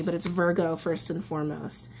energy, but it's Virgo first and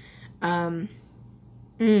foremost. You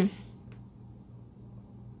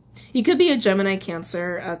could be a Gemini,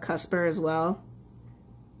 Cancer, Cusper as well.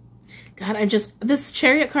 God, this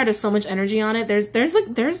Chariot card has so much energy on it.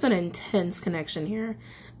 There's an intense connection here.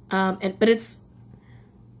 But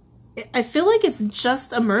I feel like it's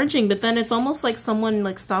just emerging, but then it's almost like someone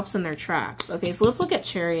like stops in their tracks. Okay, so let's look at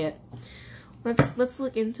Chariot. Let's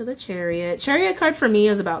look into the Chariot. Chariot card for me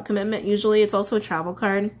is about commitment. Usually it's also a travel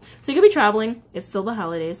card. So you could be traveling. It's still the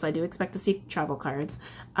holidays, so I do expect to see travel cards.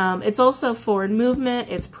 It's also forward movement.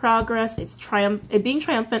 It's progress. It's being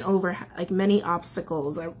triumphant over like many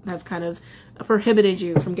obstacles that have kind of prohibited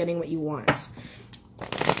you from getting what you want. So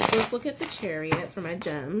let's look at the Chariot for my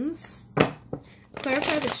gems.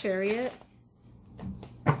 Clarify the Chariot.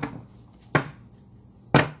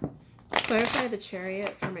 Clarify the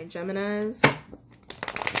Chariot for my Geminis.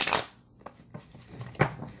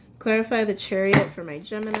 Clarify the Chariot for my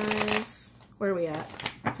Geminis. Where are we at?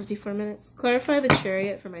 54 minutes. Clarify the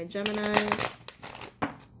Chariot for my Geminis.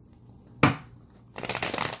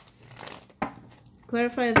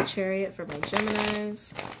 Clarify the Chariot for my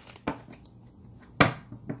Geminis.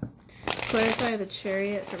 Clarify the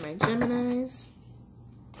Chariot for my Geminis.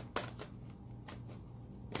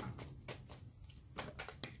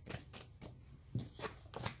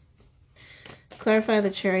 Clarify the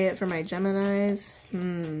Chariot for my Geminis.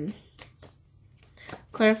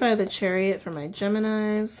 Clarify the Chariot for my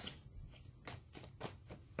Geminis.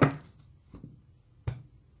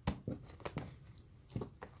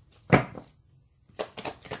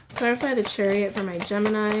 Clarify the Chariot for my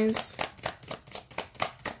Geminis.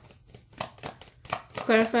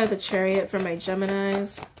 Clarify the Chariot for my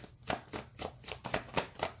Geminis.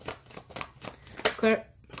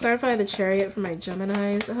 Clarify the Chariot for my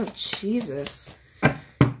Geminis. Oh, Jesus.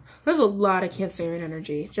 There's a lot of Cancerian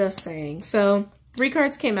energy, just saying. So, 3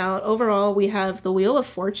 cards came out. Overall, we have the Wheel of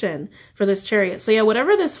Fortune for this Chariot. So yeah,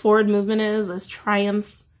 whatever this forward movement is, this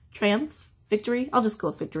triumph, victory? I'll just go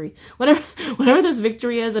with victory. Whatever this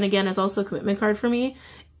victory is, and again, it's also a commitment card for me,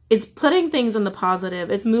 it's putting things in the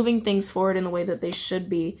positive. It's moving things forward in the way that they should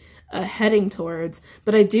be heading towards.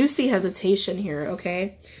 But I do see hesitation here,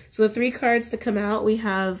 okay? So the 3 cards to come out, we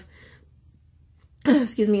have,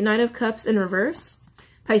 excuse me, Knight of Cups in reverse.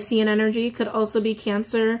 Piscean energy could also be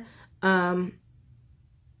Cancer.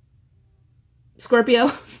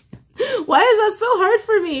 Scorpio. Why is that so hard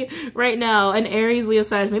for me right now? And Aries, Leo,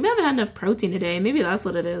 Sag. Maybe I haven't had enough protein today. Maybe that's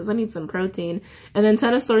what it is. I need some protein. And then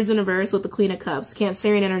 10 of Swords in reverse with the Queen of Cups.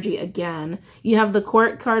 Cancerian energy again. You have the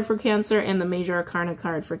Court card for Cancer and the Major Arcana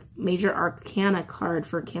card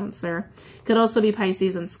for Cancer. Could also be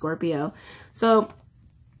Pisces and Scorpio. So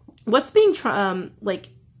what's being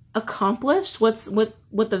accomplished, what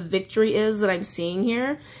the victory is that I'm seeing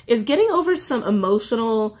here is getting over some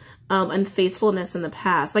emotional unfaithfulness in the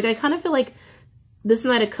past. Like, I kind of feel like this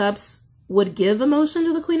Knight of Cups would give emotion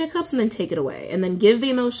to the Queen of Cups and then take it away, and then give the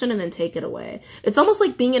emotion and then take it away. It's almost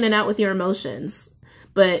like being in and out with your emotions,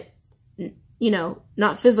 but, you know,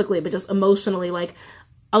 not physically, but just emotionally. Like,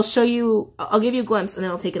 I'll give you a glimpse and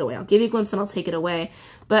then I'll take it away. I'll give you a glimpse and I'll take it away.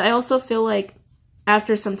 But I also feel like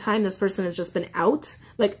after some time, this person has just been out.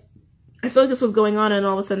 Like, I feel like this was going on and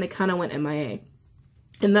all of a sudden they kind of went MIA.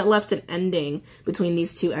 And that left an ending between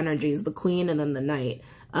these 2 energies, the Queen and then the Knight.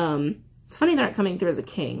 It's funny they're not coming through as a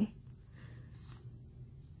king.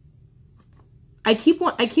 I keep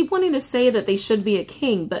wanting to say that they should be a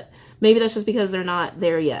king, but maybe that's just because they're not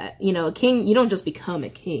there yet. You know, a king, you don't just become a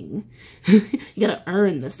king. You gotta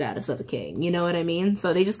earn the status of a king, you know what I mean?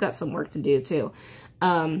 So they just got some work to do too.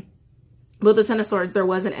 With the 10 of Swords, there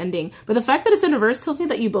was an ending. But the fact that it's in reverse tells me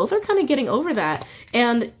that you both are kind of getting over that.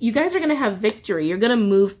 And you guys are going to have victory. You're going to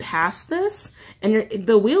move past this. And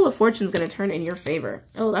the Wheel of Fortune is going to turn in your favor.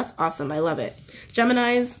 Oh, that's awesome. I love it.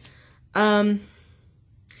 Geminis.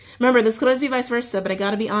 Remember, this could always be vice versa. But I got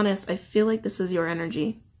to be honest. I feel like this is your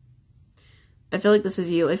energy. I feel like this is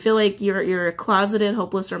you. I feel like you're a closeted,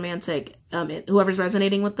 hopeless romantic. Whoever's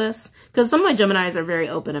resonating with this. Because some of my Geminis are very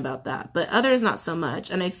open about that. But others not so much.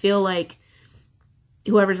 And I feel like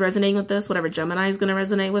whoever's resonating with this, whatever Gemini is going to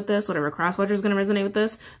resonate with this, whatever crosswatcher is going to resonate with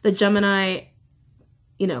this, the Gemini,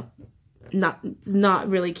 you know, not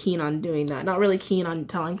really keen on doing that. Not really keen on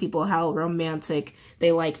telling people how romantic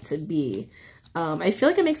they like to be. I feel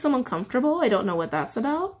like it makes them uncomfortable. I don't know what that's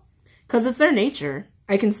about. Because it's their nature.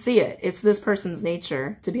 I can see it. It's this person's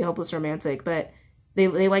nature to be hopeless romantic. But they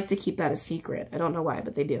like to keep that a secret. I don't know why,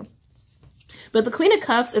 but they do. But the Queen of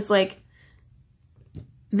Cups, it's like,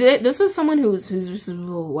 this is someone who's just,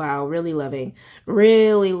 wow, really loving.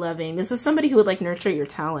 This is somebody who would like nurture your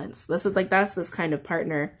talents. This is like, that's this kind of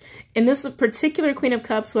partner. In this particular Queen of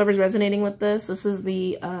Cups, whoever's resonating with this is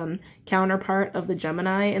the counterpart of the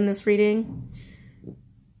Gemini in this reading.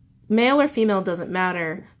 Male or female doesn't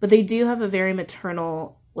matter, but they do have a very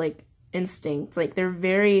maternal like instinct. Like they're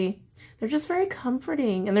just very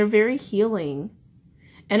comforting and they're very healing.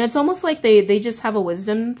 And it's almost like they just have a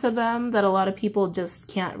wisdom to them that a lot of people just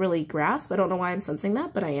can't really grasp. I don't know why I'm sensing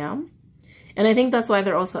that, but I am. And I think that's why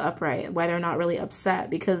they're also upright, why they're not really upset,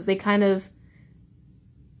 because they kind of,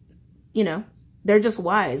 you know, they're just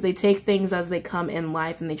wise. They take things as they come in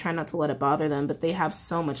life and they try not to let it bother them, but they have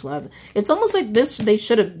so much love. It's almost like they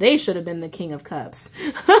should have been the King of Cups.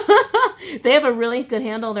 They have a really good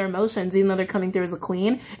handle on their emotions, even though they're coming through as a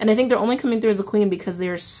queen. And I think they're only coming through as a queen because they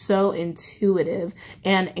are so intuitive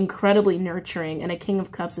and incredibly nurturing. And a King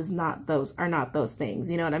of Cups are not those things.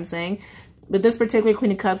 You know what I'm saying? But this particular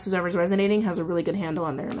Queen of Cups, whoever's resonating, has a really good handle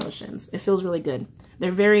on their emotions. It feels really good.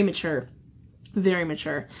 They're very mature. Very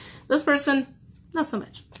mature. This person, not so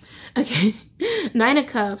much. Okay. 9 of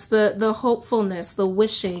Cups, the hopefulness, the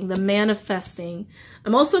wishing, the manifesting.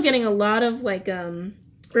 I'm also getting a lot of like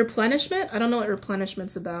Replenishment? I don't know what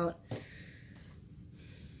replenishment's about.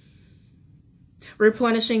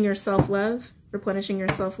 Replenishing your self-love. Replenishing your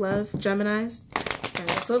self-love, Geminis. All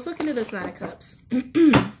right, so let's look into this Nine of Cups.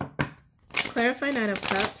 Clarify Nine of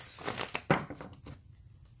Cups.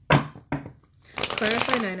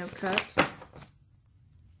 Clarify Nine of Cups.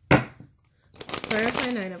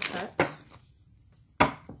 Clarify Nine of Cups.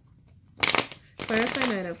 Clarify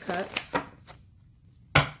Nine of Cups.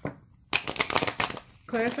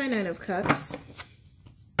 Clarify Nine of Cups.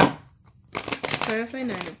 Clarify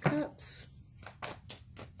Nine of Cups.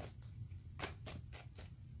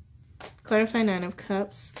 Clarify Nine of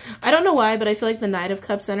Cups. I don't know why, but I feel like the Knight of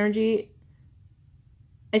Cups energy,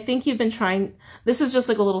 I think you've been trying, this is just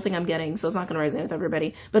like a little thing I'm getting, so it's not going to resonate with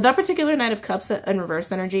everybody. But that particular Knight of Cups and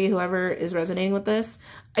reverse energy, whoever is resonating with this,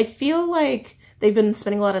 I feel like they've been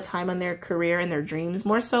spending a lot of time on their career and their dreams,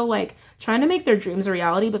 more so like trying to make their dreams a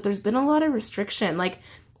reality, but there's been a lot of restriction. Like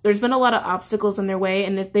there's been a lot of obstacles in their way,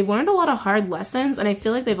 and they've learned a lot of hard lessons, and I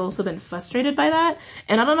feel like they've also been frustrated by that.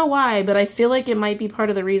 And I don't know why, but I feel like it might be part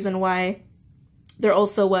of the reason why there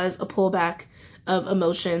also was a pullback of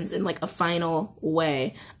emotions in like a final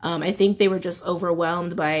way. I think they were just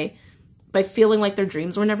overwhelmed by feeling like their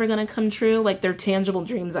dreams were never going to come true, like their tangible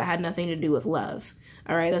dreams that had nothing to do with love.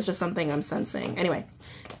 All right, that's just something I'm sensing. Anyway,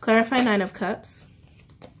 clarify Nine of Cups.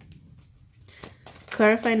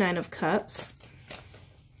 Clarify Nine of Cups.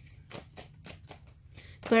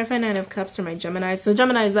 Clarify Nine of Cups for my Geminis. So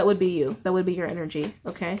Geminis, that would be you. That would be your energy,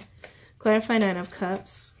 okay? Clarify Nine of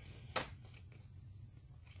Cups.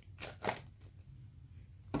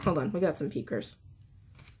 Hold on, we got some peekers.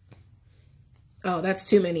 Oh, that's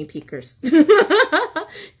too many peekers.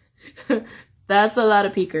 That's a lot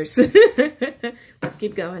of peekers. Let's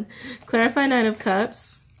keep going. Clarify Nine of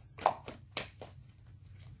Cups.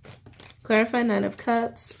 Clarify Nine of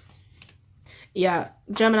Cups. Yeah,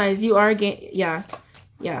 Geminis, you are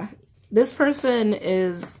yeah. This person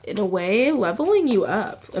is, in a way, leveling you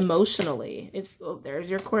up emotionally. Oh,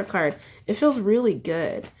 there's your court card. It feels really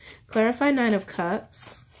good. Clarify Nine of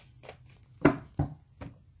Cups.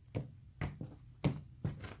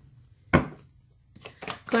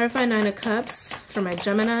 Clarify Nine of Cups for my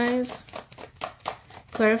Geminis.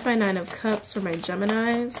 Clarify Nine of Cups for my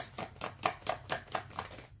Geminis.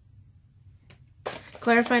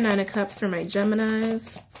 Clarify Nine of Cups for my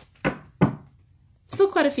Geminis. Still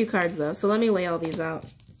quite a few cards though, so let me lay all these out.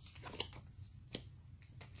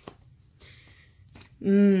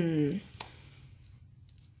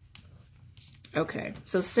 Okay,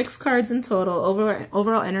 so 6 cards in total,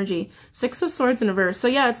 overall energy. 6 of Swords in reverse. So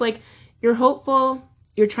yeah, it's like you're hopeful,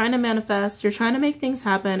 you're trying to manifest, you're trying to make things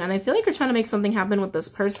happen, and I feel like you're trying to make something happen with this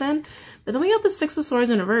person. But then we got the 6 of Swords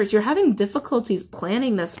in reverse. You're having difficulties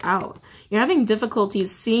planning this out. You're having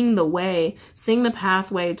difficulties seeing the way, seeing the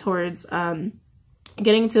pathway towards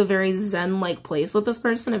getting to a very zen-like place with this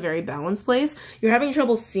person, a very balanced place. You're having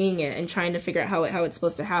trouble seeing it and trying to figure out how it's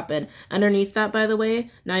supposed to happen. Underneath that, by the way,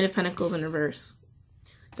 9 of Pentacles in reverse.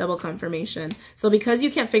 Double confirmation. So because you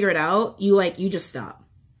can't figure it out, you just stop.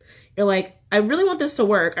 You're like, I really want this to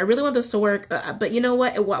work. I really want this to work. But you know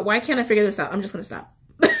what? Why can't I figure this out? I'm just going to stop.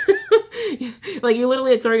 Like you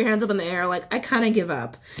literally throw your hands up in the air. Like I kind of give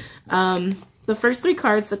up. The first 3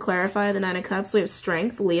 cards to clarify the 9 of Cups, we have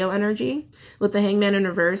Strength, Leo energy, with the Hangman in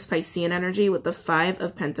reverse, Piscean energy, with the 5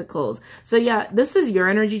 of Pentacles. So yeah, this is your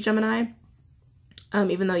energy, Gemini.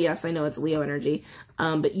 Even though, yes, I know it's Leo energy,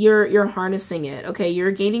 but you're harnessing it, okay?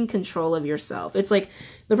 You're gaining control of yourself. It's like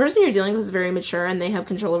the person you're dealing with is very mature and they have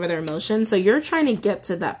control over their emotions, so you're trying to get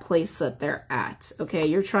to that place that they're at, okay?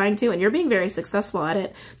 You're trying to, and you're being very successful at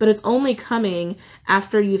it, but it's only coming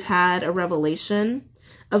after you've had a revelation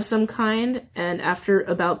of some kind and after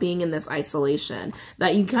about being in this isolation,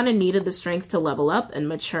 that you kind of needed the strength to level up and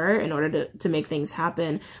mature in order to make things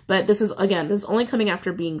happen. But this is, again, this is only coming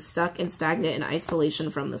after being stuck and stagnant in isolation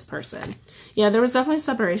from this person. Yeah, there was definitely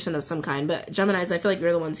separation of some kind, but Geminis, I feel like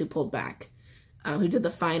you're the ones who pulled back, who did the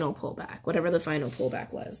final pullback, whatever the final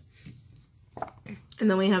pullback was. And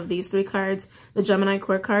then we have these 3 cards. The Gemini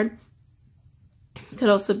court card could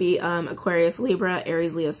also be Aquarius, Libra,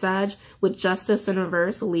 Aries, Leo, Sag, with Justice in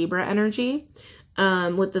reverse, Libra energy,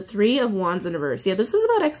 with the 3 of Wands in reverse. Yeah, this is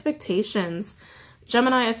about expectations.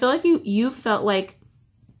 Gemini, I feel like you felt like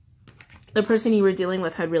the person you were dealing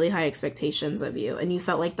with had really high expectations of you, and you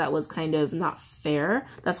felt like that was kind of not fair.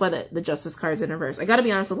 That's why the Justice card's in reverse. I gotta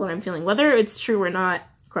be honest with what I'm feeling. Whether it's true or not,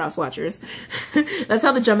 cross watchers, that's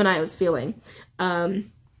how the Gemini was feeling.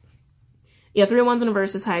 Yeah, 3 of Wands in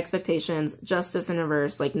reverse is high expectations. Justice in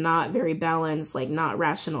reverse, like not very balanced, like not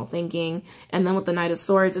rational thinking. And then with the Knight of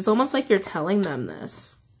Swords, it's almost like you're telling them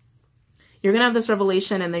this. you're going to have this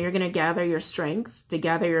revelation, and then you're going to gather your strength to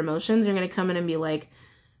gather your emotions. You're going to come in and be like,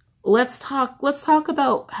 let's talk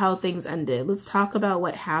about how things ended. Let's talk about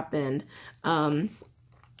what happened.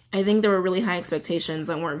 I think there were really high expectations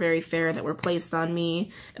that weren't very fair that were placed on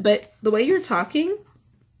me. But the way you're talking,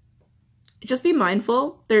 just be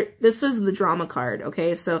mindful. This is the drama card,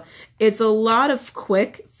 okay? So it's a lot of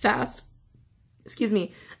quick, fast,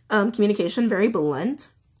 communication, very blunt.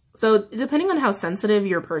 So depending on how sensitive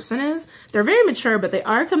your person is, they're very mature, but they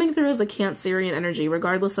are coming through as a Cancerian energy,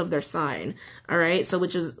 regardless of their sign. All right. So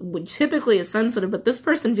which typically is sensitive, but this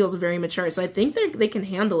person feels very mature. So I think they can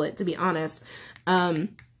handle it, to be honest.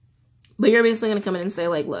 But you're basically going to come in and say,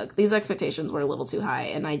 like, look, these expectations were a little too high,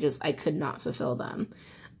 and I could not fulfill them.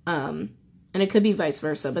 And it could be vice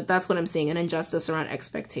versa, but that's what I'm seeing, an injustice around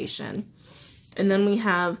expectation. And then we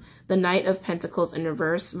have the Knight of Pentacles in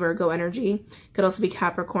reverse, Virgo energy. Could also be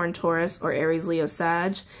Capricorn, Taurus, or Aries, Leo,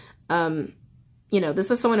 Sag.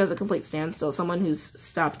 This is someone who has a complete standstill, someone who's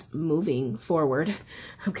stopped moving forward.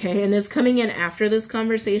 Okay, and it's coming in after this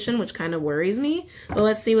conversation, which kind of worries me. But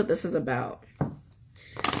let's see what this is about.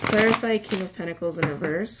 Clarify King of Pentacles in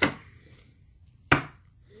reverse.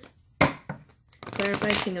 Clarify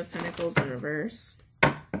King of Pentacles in reverse.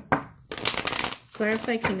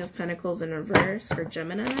 Clarify King of Pentacles in reverse for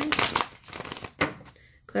Gemini.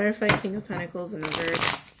 Clarify King of Pentacles in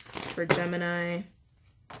reverse for Gemini.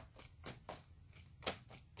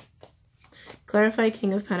 Clarify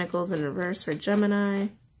King of Pentacles in reverse for Gemini.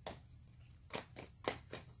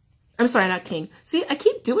 I'm sorry, not King. See, I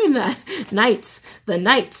keep doing that. Knights. The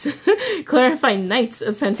Knights. Clarify Knight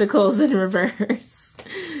of Pentacles in reverse.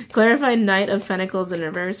 Clarify Knight of Pentacles in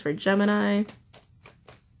reverse for Gemini.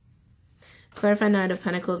 Clarify Knight of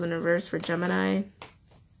Pentacles in reverse for Gemini.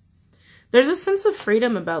 There's a sense of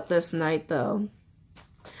freedom about this Knight, though.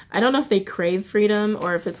 I don't know if they crave freedom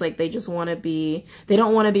or if it's like they just want to be, they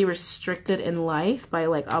don't want to be restricted in life by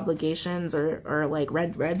like obligations or like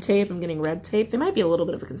red tape. I'm getting red tape. They might be a little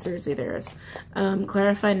bit of a conspiracy theorist.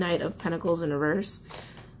 Clarify Knight of Pentacles in reverse.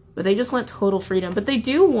 But they just want total freedom. But they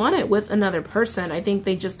do want it with another person. I think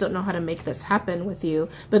they just don't know how to make this happen with you.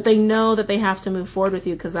 But they know that they have to move forward with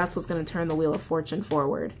you because that's what's going to turn the Wheel of Fortune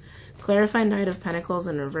forward. Clarify Knight of Pentacles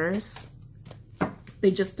in reverse.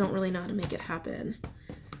 They just don't really know how to make it happen.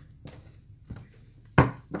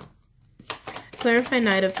 Clarify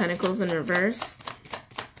Knight of Pentacles in reverse.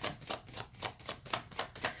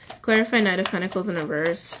 Clarify Knight of Pentacles in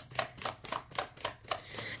reverse.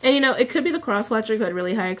 And, it could be the cross-watcher who had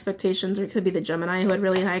really high expectations, or it could be the Gemini who had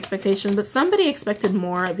really high expectations, but somebody expected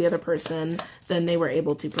more of the other person than they were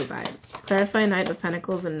able to provide. Clarify Knight of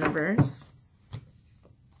Pentacles in reverse.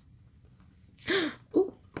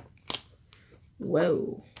 Ooh.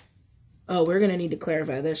 Whoa. Oh, we're going to need to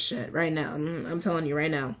clarify this shit right now. I'm telling you right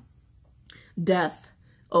now. Death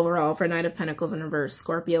overall for Knight of Pentacles in reverse.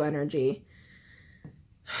 Scorpio energy.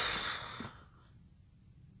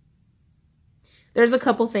 There's a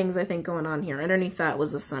couple things I think going on here. Underneath that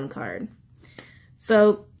was the Sun card.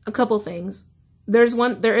 So a couple things. There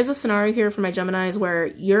is a scenario here for my Geminis where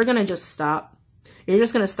you're going to just stop. You're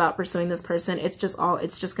just going to stop pursuing this person. It's just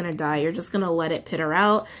going to die. You're just going to let it peter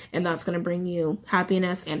out, and that's going to bring you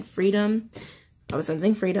happiness and freedom. I was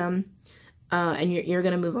sensing freedom. And you're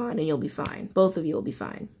going to move on and you'll be fine. Both of you will be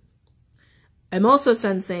fine. I'm also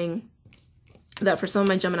sensing that for some of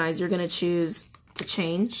my Geminis, you're going to choose to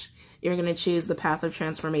change. You're going to choose the path of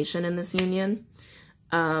transformation in this union,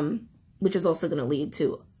 which is also going to lead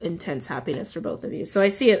to intense happiness for both of you. So I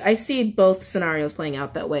see both scenarios playing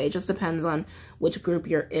out that way. It just depends on which group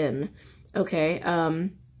you're in. Okay.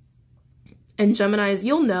 And Geminis,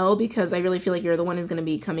 you'll know because I really feel like you're the one who's going to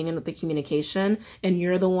be coming in with the communication, and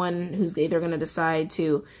you're the one who's either going to decide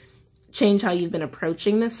to change how you've been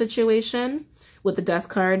approaching this situation with the Death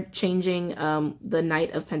card, changing the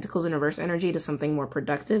Knight of Pentacles in reverse energy to something more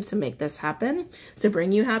productive to make this happen, to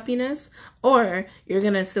bring you happiness. Or you're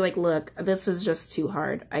going to say like, look, this is just too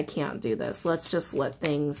hard. I can't do this. Let's just let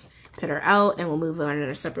things peter out and we'll move on in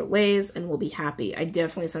our separate ways and we'll be happy. I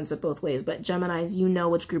definitely sense it both ways. But Geminis, you know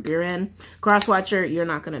which group you're in. Crosswatcher, you're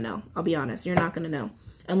not going to know. I'll be honest. You're not going to know.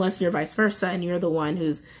 Unless you're vice versa and you're the one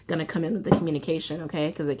who's going to come in with the communication, okay?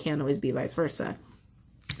 Because it can't always be vice versa.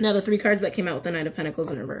 Now, the three cards that came out with the Knight of Pentacles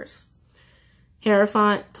in reverse.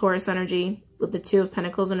 Hierophant, Taurus energy, with the Two of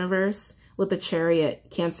Pentacles in reverse, with the Chariot,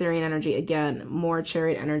 Cancerian energy, again, more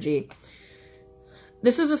Chariot energy.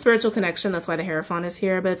 this is a spiritual connection. That's why the Hierophant is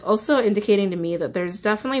here. But it's also indicating to me that there's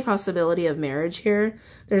definitely a possibility of marriage here.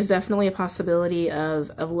 There's definitely a possibility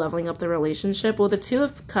of leveling up the relationship. Well, the Two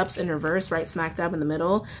of Cups in reverse, right smack dab in the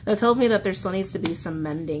middle, that tells me that there still needs to be some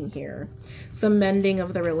mending here. Some mending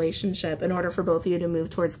of the relationship in order for both of you to move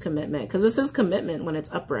towards commitment. Because this is commitment when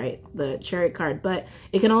it's upright, the Chariot card. But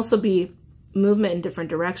it can also be movement in different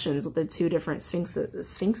directions with the two different sphinxes.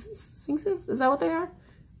 Sphinxes? Is that what they are?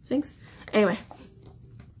 Sphinx? Anyway.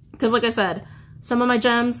 Because like I said, some of my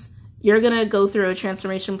gems, you're going to go through a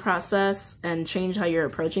transformation process and change how you're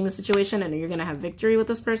approaching the situation, and you're going to have victory with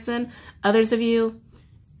this person. Others of you,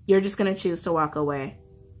 you're just going to choose to walk away.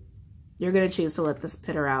 You're going to choose to let this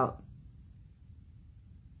pitter out.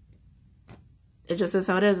 It just is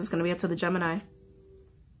how it is. It's going to be up to the Gemini.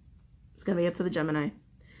 It's going to be up to the Gemini.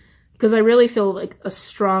 Because I really feel like a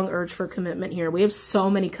strong urge for commitment here. We have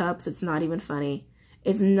so many cups, it's not even funny.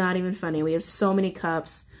 It's not even funny. We have so many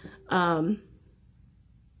cups. And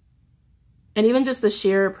even just the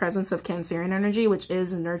sheer presence of Cancerian energy, which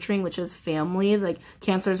is nurturing, which is family, like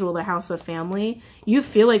Cancers rule the house of family. You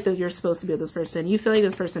feel like that you're supposed to be with this person. You feel like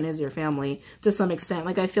this person is your family to some extent.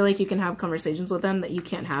 Like I feel like you can have conversations with them that you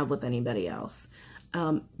can't have with anybody else.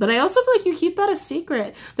 But I also feel like you keep that a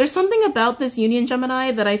secret. There's something about this union,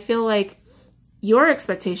 Gemini, that I feel like your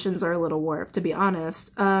expectations are a little warped, to be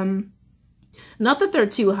honest. Not that they're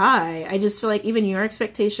too high. I just feel like even your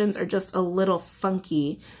expectations are just a little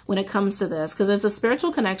funky when it comes to this. Because as a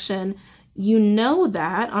spiritual connection, you know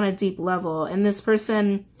that on a deep level. And this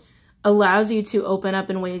person allows you to open up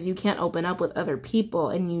in ways you can't open up with other people.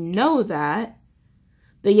 And you know that.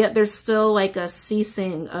 But yet there's still like a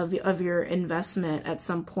ceasing of your investment at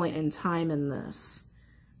some point in time in this.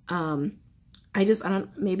 I don't,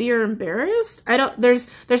 maybe you're embarrassed. There's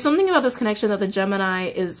something about this connection that the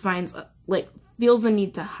Gemini feels the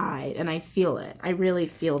need to hide, and I feel it. I really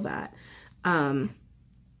feel that. But at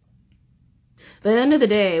the end of the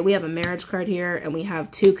day, we have a marriage card here, and we have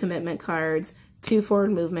 2 commitment cards, 2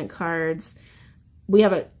 forward movement cards. We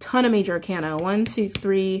have a ton of major arcana. 1, 2,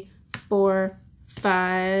 3, 4,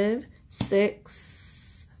 5,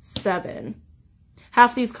 6, 7.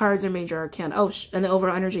 Half these cards are major arcana. Oh, and the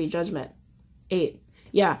overall energy, Judgment. 8.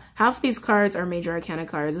 Yeah, half these cards are major arcana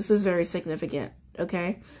cards. This is very significant,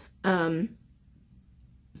 okay?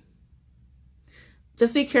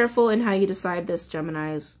 Just be careful in how you decide this,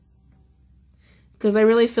 Geminis. Because I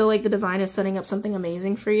really feel like the divine is setting up something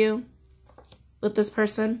amazing for you with this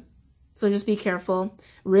person. So just be careful.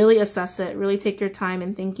 Really assess it. Really take your time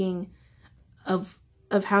in thinking of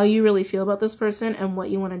how you really feel about this person and what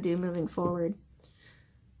you want to do moving forward.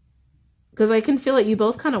 Because I can feel it. You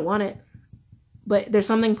both kind of want it. But there's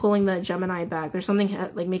something pulling the Gemini back. There's something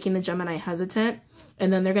like making the Gemini hesitant.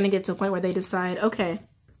 And then they're going to get to a point where they decide, okay,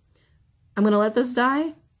 I'm going to let this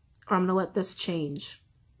die or I'm going to let this change.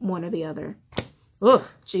 One or the other. Oh,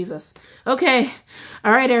 Jesus. Okay.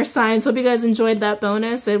 All right, air signs. Hope you guys enjoyed that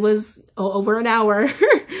bonus. It was over an hour.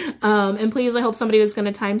 And please, I hope somebody was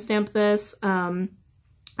going to timestamp this.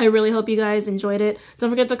 I really hope you guys enjoyed it. Don't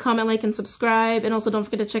forget to comment, like, and subscribe. And also don't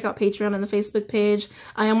forget to check out Patreon and the Facebook page.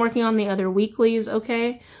 I am working on the other weeklies,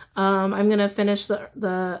 okay? I'm going to finish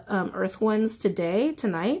the Earth ones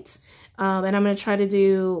tonight. And I'm going to try to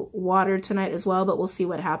do water tonight as well, but we'll see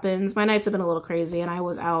what happens. My nights have been a little crazy, and I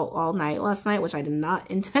was out all night last night, which I did not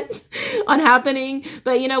intend on happening.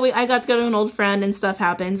 But, you know, I got together with an old friend and stuff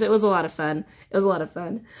happens. It was a lot of fun. It was a lot of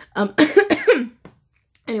fun.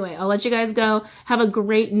 Anyway, I'll let you guys go. Have a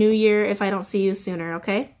great new year if I don't see you sooner,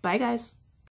 okay? Bye, guys.